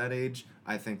we get to that age,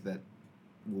 I think that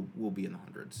we'll be in the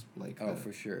hundreds. Like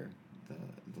for sure. The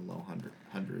low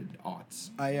 100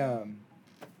 aughts.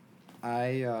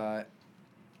 I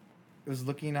was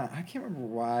looking at, I can't remember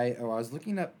why. I was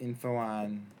looking up info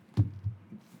on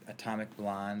Atomic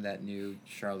Blonde, that new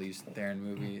Charlize Theron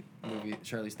movie that's coming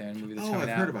out. Oh, I've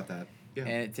heard about that. Yeah.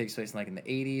 And it takes place in the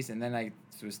 80s, and then I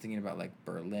was thinking about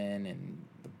Berlin and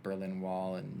the Berlin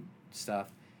Wall and stuff.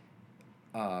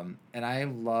 And I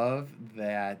love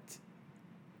that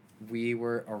we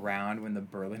were around when the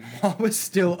Berlin Wall was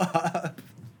still up.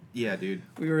 Yeah, dude.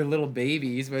 We were little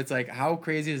babies, but it's how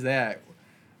crazy is that?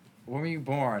 When were you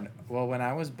born? Well, when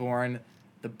I was born,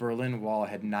 the Berlin Wall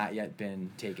had not yet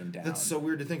been taken down. That's so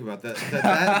weird to think about.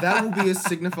 That will be a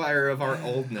signifier of our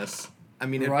oldness. I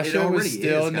mean, Russia it already was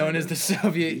still is known as the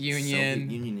Soviet Union.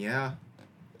 Soviet Union, yeah.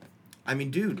 I mean,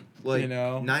 dude,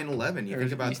 9/11. You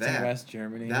think about East that. And West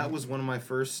Germany. That was one of my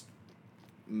first,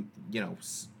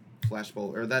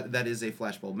 flashbulb, or that is a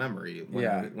flashbulb memory.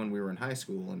 When we were in high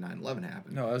school and 9/11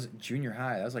 happened. No, I was junior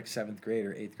high. That was 7th grade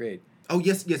or 8th grade. Oh,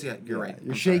 yes, yeah. You're right.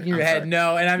 You're shaking your head,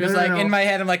 no, and I'm just in my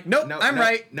head, I'm like, nope, I'm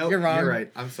right. No, you're wrong. You're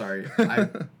right. I'm sorry. I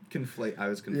was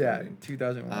conflating. Yeah,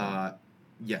 2001.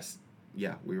 Yes.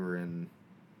 Yeah, we were in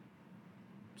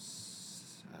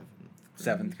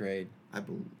 7th grade. I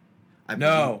believe.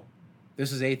 No,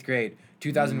 this was 8th grade.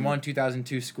 2001,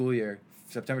 2002 school year.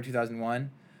 September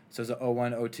 2001. So it was a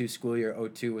 01, 02 school year.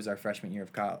 02 was our freshman year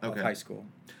of high school.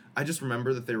 I just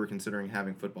remember that they were considering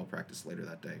having football practice later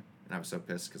that day. And I was so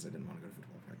pissed because I didn't want to go to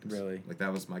football practice. Really?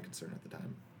 That was my concern at the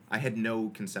time. I had no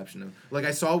conception of...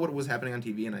 I saw what was happening on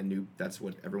TV, and I knew that's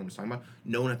what everyone was talking about.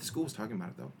 No one at the school was talking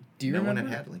about it, though. No one at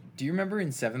Hadley. Do you remember in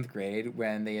 7th grade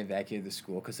when they evacuated the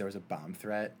school because there was a bomb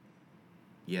threat?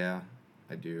 Yeah,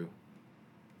 I do.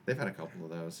 They've had a couple of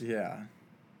those. Yeah.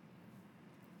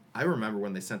 I remember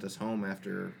when they sent us home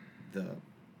after the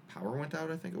power went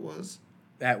out, I think it was.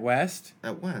 At West?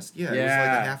 At West, yeah. It was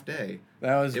a half day.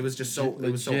 It was just so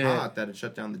hot that it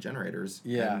shut down the generators.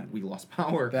 Yeah. And we lost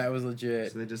power. That was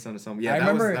legit. So they just sent us home. Yeah,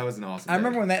 that was an awesome day. I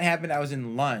remember when that happened, I was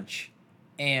in lunch,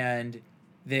 and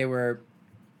they were...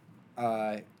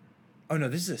 oh, no,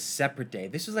 this is a separate day.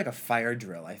 This was a fire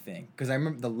drill, I think, because I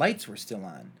remember the lights were still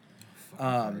on.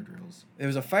 Fire drills. There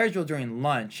was a fire drill during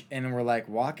lunch, and we're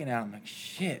walking out. I'm like,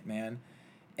 shit, man.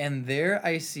 And there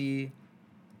I see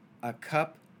a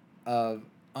cup of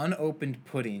unopened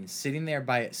pudding sitting there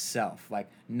by itself,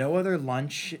 no other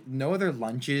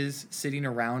lunches sitting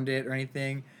around it or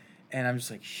anything. And I'm just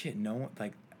like, shit, no one,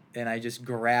 and I just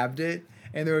grabbed it,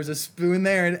 and there was a spoon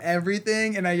there and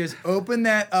everything, and I just opened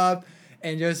that up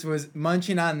and just was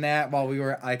munching on that while we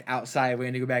were outside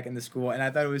waiting to go back into school. And I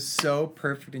thought it was so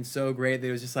perfect and so great that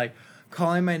it was just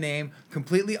calling my name,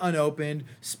 completely unopened,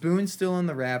 spoon still in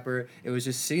the wrapper. It was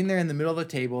just sitting there in the middle of the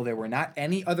table. There were not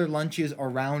any other lunches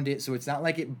around it, so it's not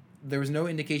there was no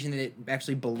indication that it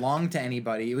actually belonged to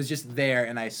anybody. It was just there,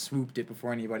 and I swooped it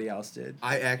before anybody else did.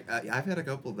 I've had a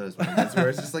couple of those moments where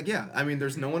it's just yeah. I mean,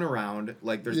 there's no one around.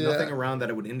 There's nothing around that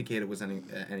it would indicate it was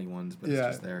anyone's, but it's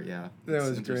just there. Yeah, that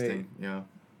was great. Yeah.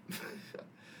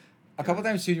 A couple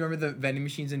times too. Do you remember the vending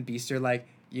machines in Beaster?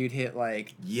 You'd hit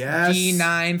yes.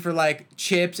 D9 for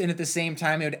chips, and at the same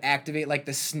time it would activate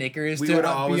the Snickers. We would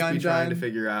always be trying to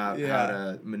figure out how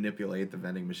to manipulate the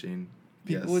vending machine.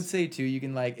 People would say too, you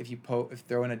can if you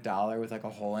throw in $1 with a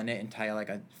hole in it and tie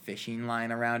a fishing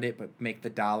line around it, but make the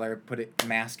dollar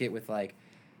mask it with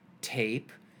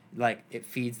tape. It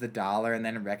feeds the dollar and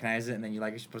then it recognizes it, and then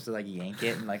you're supposed to yank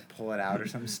it and pull it out or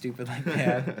something stupid like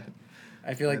that.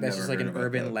 I feel that's just an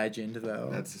urban legend, though.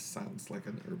 That just sounds like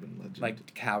an urban legend.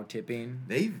 Like cow tipping.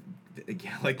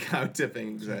 Cow tipping.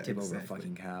 Exactly. Tip over a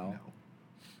fucking cow.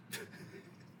 No.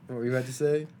 What were you about to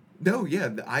say? No, yeah,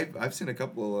 I've seen a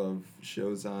couple of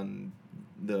shows on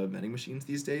the vending machines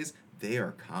these days. They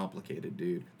are complicated,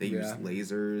 dude. They use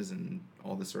lasers and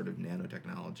all this sort of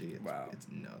nanotechnology. It's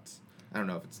nuts. I don't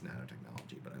know if it's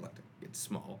nanotechnology, but it's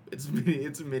small. It's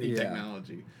mini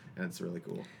technology, and it's really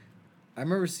cool. I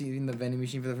remember seeing the vending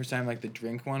machine for the first time, the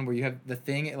drink one, where you have the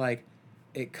thing,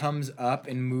 it comes up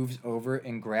and moves over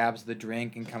and grabs the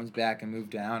drink and comes back and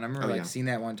moves down. I remember seeing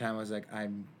that one time. I was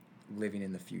I'm living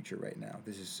in the future right now.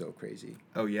 This is so crazy.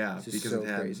 Oh yeah, because so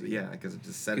crazy. Yeah, because it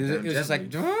just set it down. It was just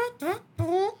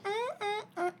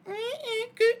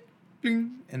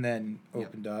and then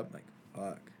opened up.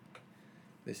 Fuck.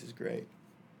 This is great.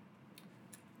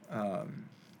 But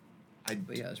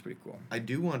yeah, that's pretty cool. I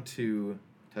do want to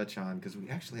touch on, because we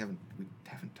haven't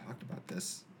talked about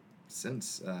this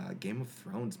since Game of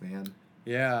Thrones, man.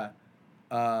 Yeah.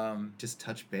 Just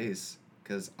touch base,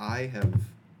 because I have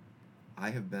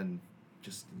been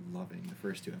just loving the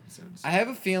first 2 episodes. I have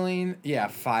a feeling,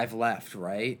 5 left,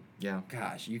 right? Yeah.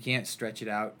 Gosh, you can't stretch it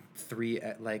out 3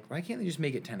 why can't they just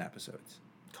make it 10 episodes?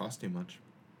 Cost too much.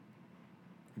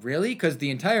 Really? Because the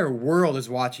entire world is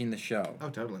watching the show. Oh,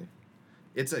 totally.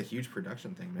 It's a huge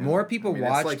production thing, man. More people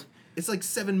watched... It's like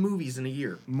 7 movies in a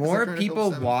year. More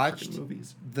people watched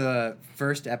the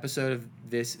first episode of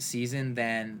this season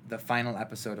than the final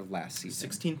episode of last season.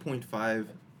 16.5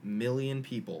 million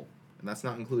people, and that's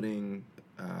not including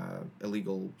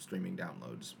illegal streaming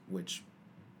downloads, which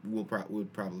would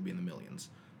probably be in the millions.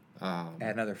 Add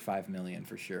another 5 million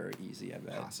for sure, easy, I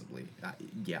bet. Possibly.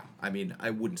 Yeah. I mean,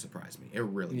 it wouldn't surprise me. It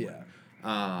really would.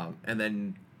 And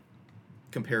then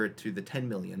compare it to the 10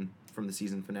 million from the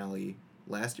season finale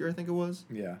last year, I think it was.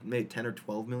 Yeah. Made 10 or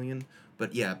 12 million.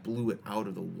 But yeah, blew it out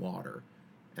of the water.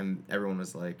 And everyone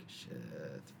was like, shit.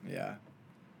 Yeah.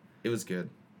 It was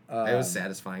good. It was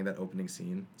satisfying, that opening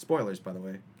scene. Spoilers, by the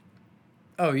way.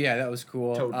 Oh, yeah, that was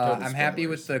cool. Total I'm happy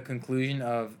with the conclusion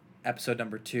of episode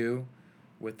number 2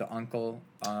 with the uncle.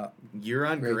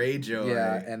 Euron Greyjoy.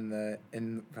 Yeah,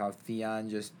 and how Theon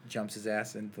just jumps his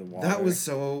ass into the water. That was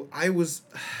so...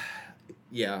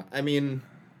 Yeah, I mean...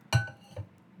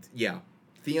 Yeah.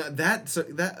 Theon...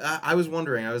 I was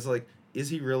wondering, I was like, is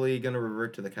he really going to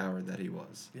revert to the coward that he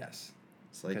was? Yes.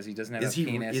 It's like, because he doesn't have a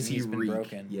penis and he's been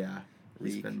broken. Yeah.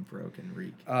 He's been broken,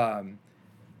 Reek.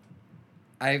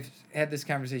 I've had this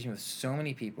conversation with so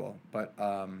many people, but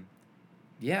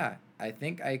yeah, I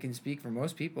think I can speak for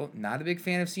most people. Not a big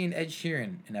fan of seeing Ed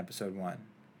Sheeran in episode 1.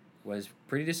 Was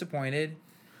pretty disappointed.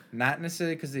 Not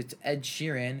necessarily because it's Ed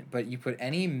Sheeran, but you put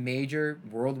any major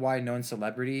worldwide known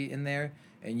celebrity in there,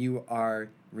 and you are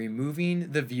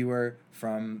removing the viewer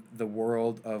from the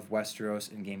world of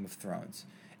Westeros and Game of Thrones.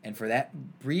 And for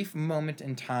that brief moment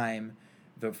in time,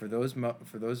 for those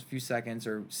few seconds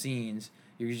or scenes,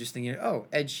 you're just thinking, oh,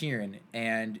 Ed Sheeran,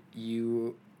 and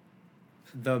it's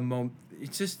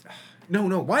just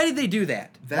no. Why did they do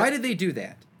that? Why did they do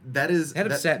that? That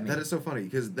upset me. That is so funny,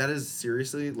 because that is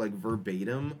seriously, like,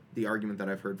 verbatim the argument that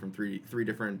I've heard from three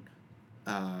different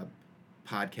podcasts /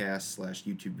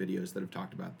 YouTube videos that have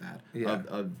talked about that. Yeah.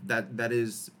 Of that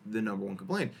is the number one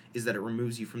complaint, is that it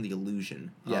removes you from the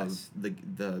illusion of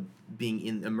the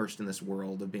being immersed in this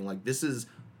world, of being like, this is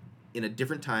in a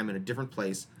different time, in a different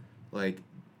place, like,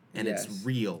 and it's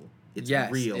real. It's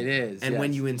real. It is. And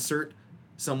when you insert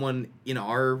someone in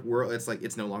our world, it's like,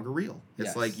 it's no longer real.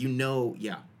 It's like,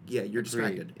 you're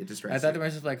distracted. It distracts you. I thought to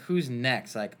myself, like, who's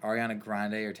next? Like, Ariana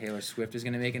Grande or Taylor Swift is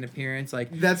going to make an appearance?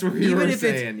 Like, that's what we were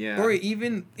saying, yeah. Or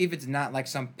even if it's not, like,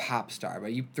 some pop star,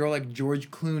 but you throw, like, George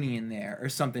Clooney in there or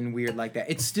something weird like that.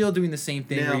 It's still doing the same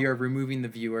thing where you're removing the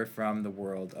viewer from the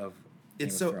world of Game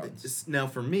of Thrones. Now,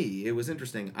 for me, it was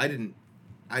interesting. I didn't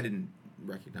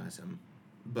recognize him,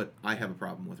 but I have a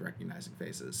problem with recognizing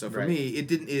faces. So for me,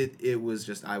 it was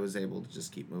just, I was able to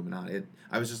just keep moving on.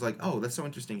 I was just like, oh, that's so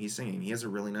interesting. He's singing. He has a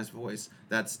really nice voice.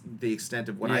 That's the extent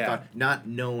of what I thought, not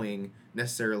knowing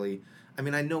necessarily. I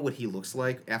mean, I know what he looks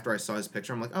like. After I saw his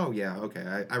picture, I'm like, oh, yeah,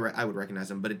 okay, I would recognize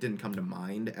him, but it didn't come to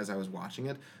mind as I was watching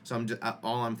it. So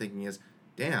all I'm thinking is,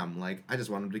 damn, like, I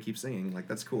just want him to keep singing. Like,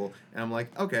 that's cool. And I'm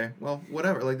like, okay, well,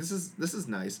 whatever. Like, this is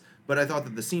nice. But I thought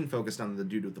that the scene focused on the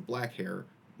dude with the black hair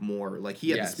more. Like,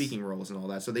 he had the speaking roles and all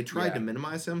that. So they tried to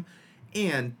minimize him.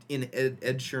 And in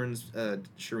Ed Sheeran's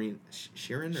Sheeran.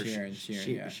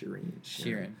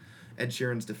 Ed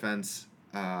Sheeran's defense,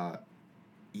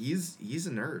 he's a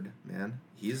nerd, man.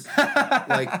 He's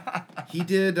like, he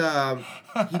did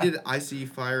Icy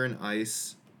Fire and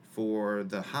Ice for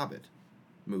the Hobbit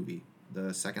movie,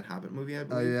 the second Hobbit movie, I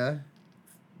believe. Oh yeah.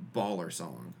 Baller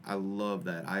song. I love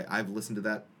that. I've listened to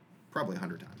that probably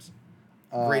 100 times.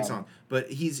 Great song. But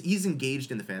he's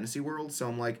engaged in the fantasy world, so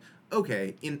I'm like,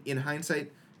 okay, in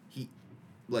hindsight, he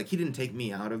didn't take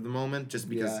me out of the moment just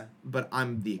because, but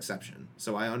I'm the exception.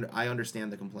 So I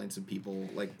understand the complaints of people,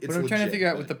 like, it's legit. But I'm trying to figure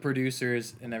out with the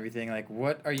producers and everything, like,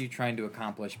 what are you trying to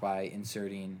accomplish by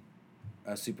inserting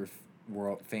a super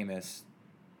world famous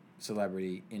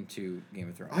celebrity into Game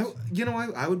of Thrones?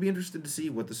 I would be interested to see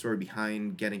what the story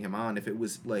behind getting him on, if it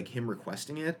was like him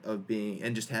requesting it, of being,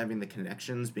 and just having the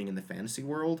connections, being in the fantasy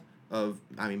world of,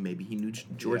 I mean, maybe he knew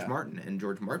George Martin and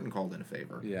George Martin called in a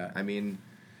favor. Yeah. I mean,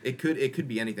 it could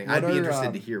be anything. I'd be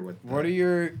interested to hear what. Do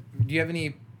you have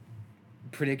any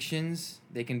predictions,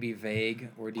 they can be vague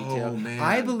or detailed. Oh, man.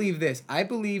 I believe this. I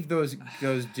believe those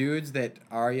dudes that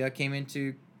Arya came in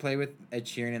to play with, Ed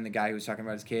Sheeran and the guy who was talking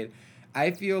about his kid,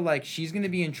 I feel like she's going to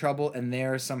be in trouble and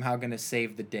they're somehow going to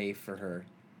save the day for her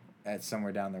at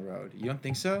somewhere down the road. You don't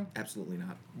think so? Absolutely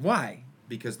not. Why?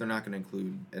 Because they're not going to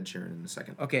include Ed Sheeran in the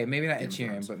second. Okay, maybe not Ed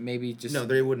Sheeran, but maybe just... No,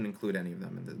 they wouldn't include any of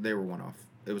them. They were one-off.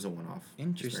 It was a one-off.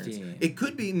 Interesting. Experience. It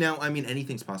could be... Now, I mean,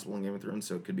 anything's possible in Game of Thrones,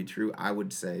 so it could be true. I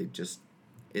would say just...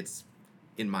 It's...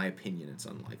 In my opinion, it's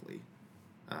unlikely.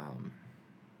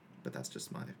 But that's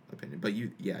just my opinion. But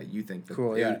you think that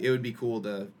cool, it would be cool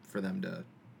for them to...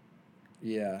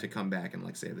 Yeah. To come back and,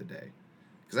 like, save the day.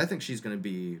 Because I think she's going to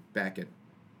be back at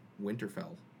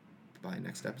Winterfell by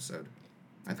next episode.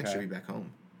 I think she'll be back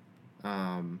home.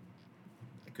 I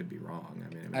could be wrong.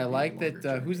 I mean, I like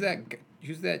that. Who's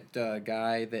that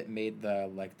guy that made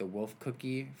the wolf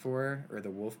cookie for her, or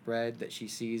the wolf bread that she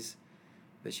sees,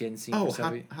 that she hadn't seen? Oh, for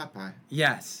Hot Pie.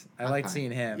 Yes, I like Pie.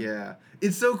 seeing him. Yeah,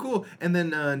 it's so cool. And then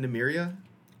Nymeria,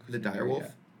 the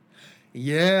direwolf.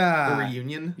 Yeah. The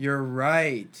reunion. You're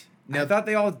right. Now, I thought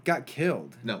they all got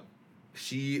killed. No,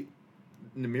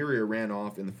 Nymeria ran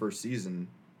off in the first season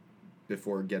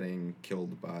before getting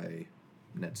killed by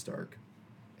Ned Stark,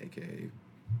 a.k.a.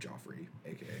 Joffrey,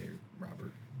 a.k.a.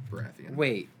 Robert Baratheon.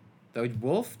 Wait, the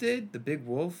wolf did? The big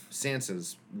wolf?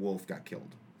 Sansa's wolf got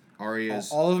killed. Arya's...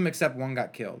 All of them except one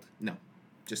got killed. No,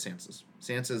 just Sansa's.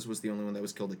 Sansa's was the only one that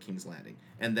was killed at King's Landing.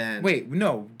 And then... Wait,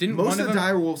 no. Didn't most of the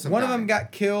direwolves have One died. of them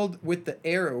got killed with the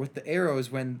arrows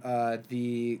when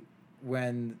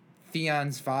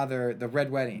Theon's father... The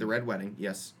Red Wedding. The Red Wedding,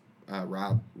 yes.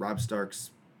 Robb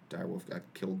Stark's direwolf got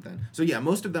killed then. So yeah,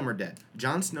 most of them are dead.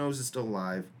 Jon Snow's is still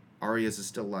alive. Arya's is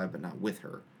still alive, but not with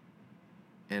her.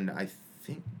 And I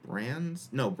think Bran's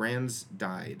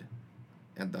died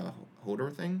at the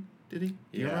Hodor thing. Did he?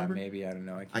 Do you remember? Maybe, I don't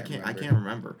know. I can't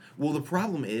remember. Well, the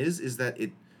problem is that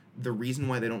the reason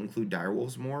why they don't include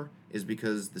direwolves more is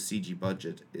because the CG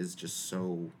budget is just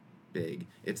so big.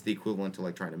 It's the equivalent to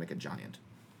like trying to make a giant.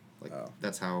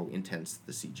 That's how intense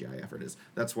the CGI effort is.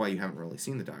 That's why you haven't really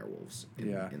seen the direwolves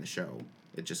in the show.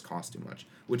 It just costs too much,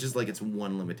 which is like its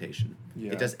one limitation.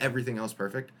 Yeah. It does everything else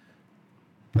perfect,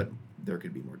 but there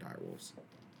could be more direwolves.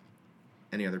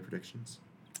 Any other predictions?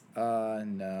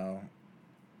 No.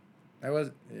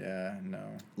 No.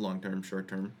 Long term, short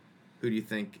term. Who do you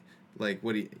think? Like,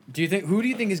 what do you? Who do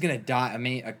you think is gonna die? I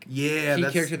mean, key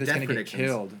character that's gonna get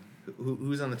killed.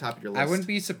 Who's on the top of your list? I wouldn't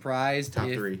be surprised. Top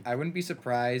three. I wouldn't be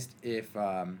surprised if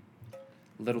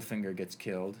Littlefinger gets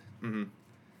killed. Mm-hmm.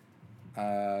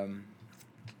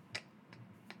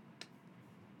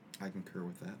 I concur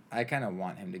with that. I kind of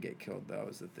want him to get killed, though,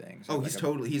 is the thing. So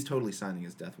he's totally signing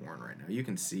his death warrant right now. You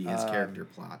can see his character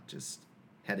plot just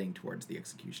heading towards the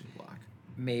execution block.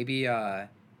 Maybe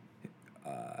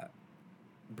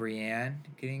Brienne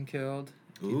getting killed.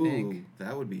 Ooh,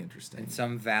 that would be interesting. In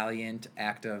some valiant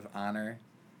act of honor.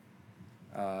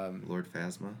 Lord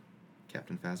Phasma,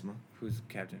 Captain Phasma. Who's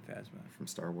Captain Phasma? From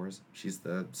Star Wars. She's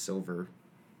the silver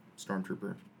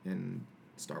stormtrooper in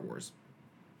Star Wars.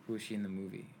 Who is she in the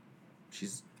movie?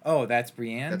 She's... Oh, that's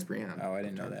Brienne? That's Brienne. Oh, I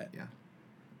didn't know that. Yeah.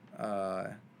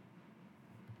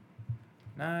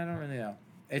 No, I don't really know.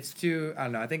 It's too... I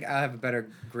don't know. I think I'll have a better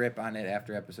grip on it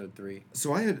after episode 3.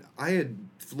 So I had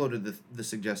floated the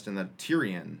suggestion that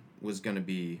Tyrion was going to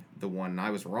be the one, and I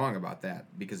was wrong about that,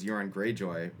 because Euron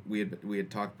Greyjoy, we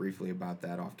had talked briefly about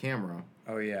that off camera.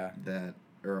 Oh, yeah.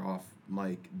 Or off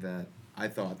mic, that I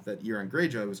thought that Euron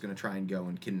Greyjoy was going to try and go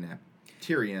and kidnap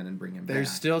Tyrion and bring him back.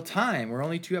 There's still time. We're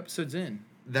only 2 episodes in.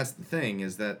 That's the thing,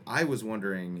 is that I was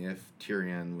wondering if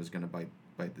Tyrion was going to bite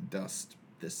the dust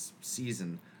this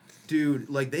season. Dude,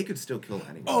 like, they could still kill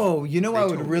anyone. Oh, you know what I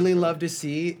would really love to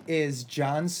see is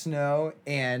Jon Snow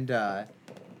and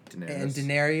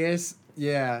Daenerys,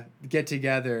 get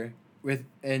together with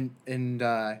and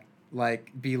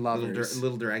like be lovers.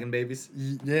 Little dragon babies.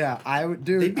 Yeah, I would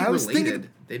do. They'd be related.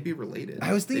 They'd be related.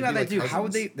 I was thinking about that like too. Cousins. How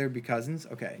would they? They'd be cousins.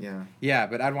 Okay. Yeah. Yeah,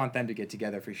 but I'd want them to get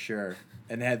together for sure,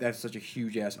 and they had that's such a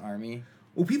huge ass army.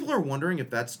 Well, people are wondering if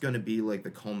that's going to be like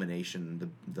the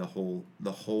culmination, the whole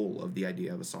of the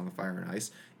idea of A Song of Fire and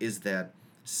Ice is that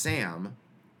Sam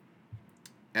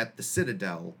at the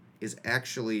Citadel is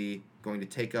actually going to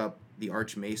take up the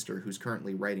Archmaester, who's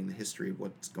currently writing the history of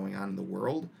what's going on in the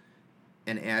world,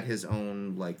 and add his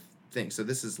own like thing. So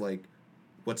this is like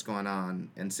what's going on,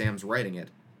 and Sam's writing it,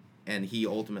 and he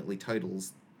ultimately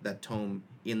titles that tome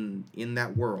in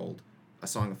that world A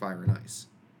Song of Fire and Ice.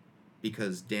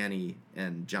 Because Dany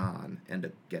and Jon end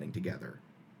up getting together.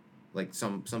 Like,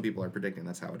 some people are predicting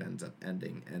that's how it ends up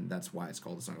ending, and that's why it's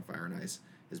called A Song of Fire and Ice,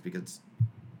 is because...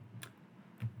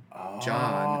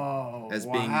 Jon as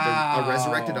being a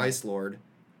resurrected Ice Lord,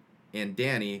 and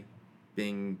Dany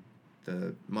being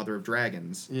the Mother of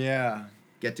Dragons. Yeah.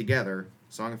 Get together,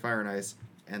 Song of Fire and Ice,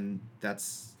 and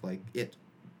that's like it.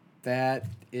 That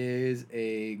is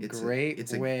a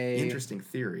great way. An interesting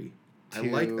theory. I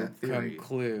like that theory.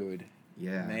 Conclude.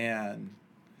 Yeah.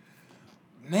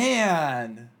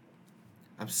 Man.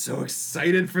 I'm so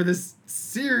excited for this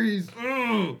series.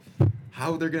 Ugh.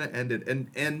 How they're gonna end it,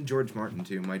 and George Martin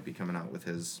too might be coming out with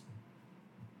his.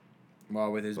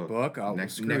 Well, with his book,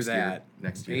 next year.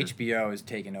 HBO is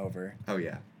taking over. Oh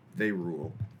yeah, they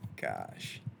rule.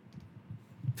 Gosh.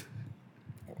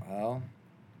 Well,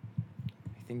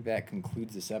 I think that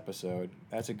concludes this episode.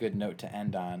 That's a good note to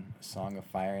end on. A Song of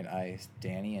Fire and Ice,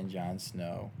 Dany and Jon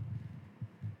Snow.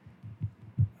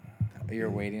 You're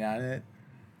waiting on it?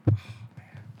 Oh,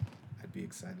 man. I'd be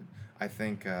excited. I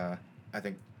think I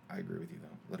agree with you,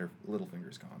 though.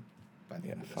 Littlefinger's gone by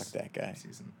the end of this that guy.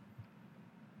 Season.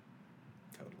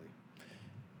 Totally.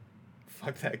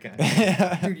 Fuck that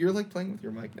guy. Dude, you're like playing with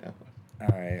your mic now. All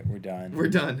right, we're done.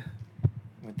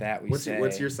 With that,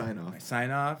 what's your sign-off? My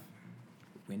sign-off?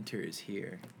 Winter is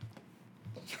here.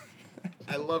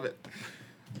 I love it.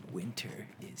 Winter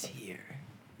is here.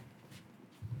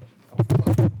 Oh,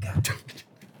 fuck. God.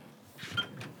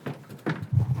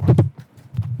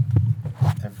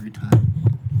 Every time.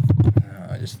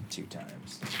 Just 2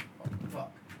 times. Oh,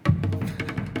 fuck.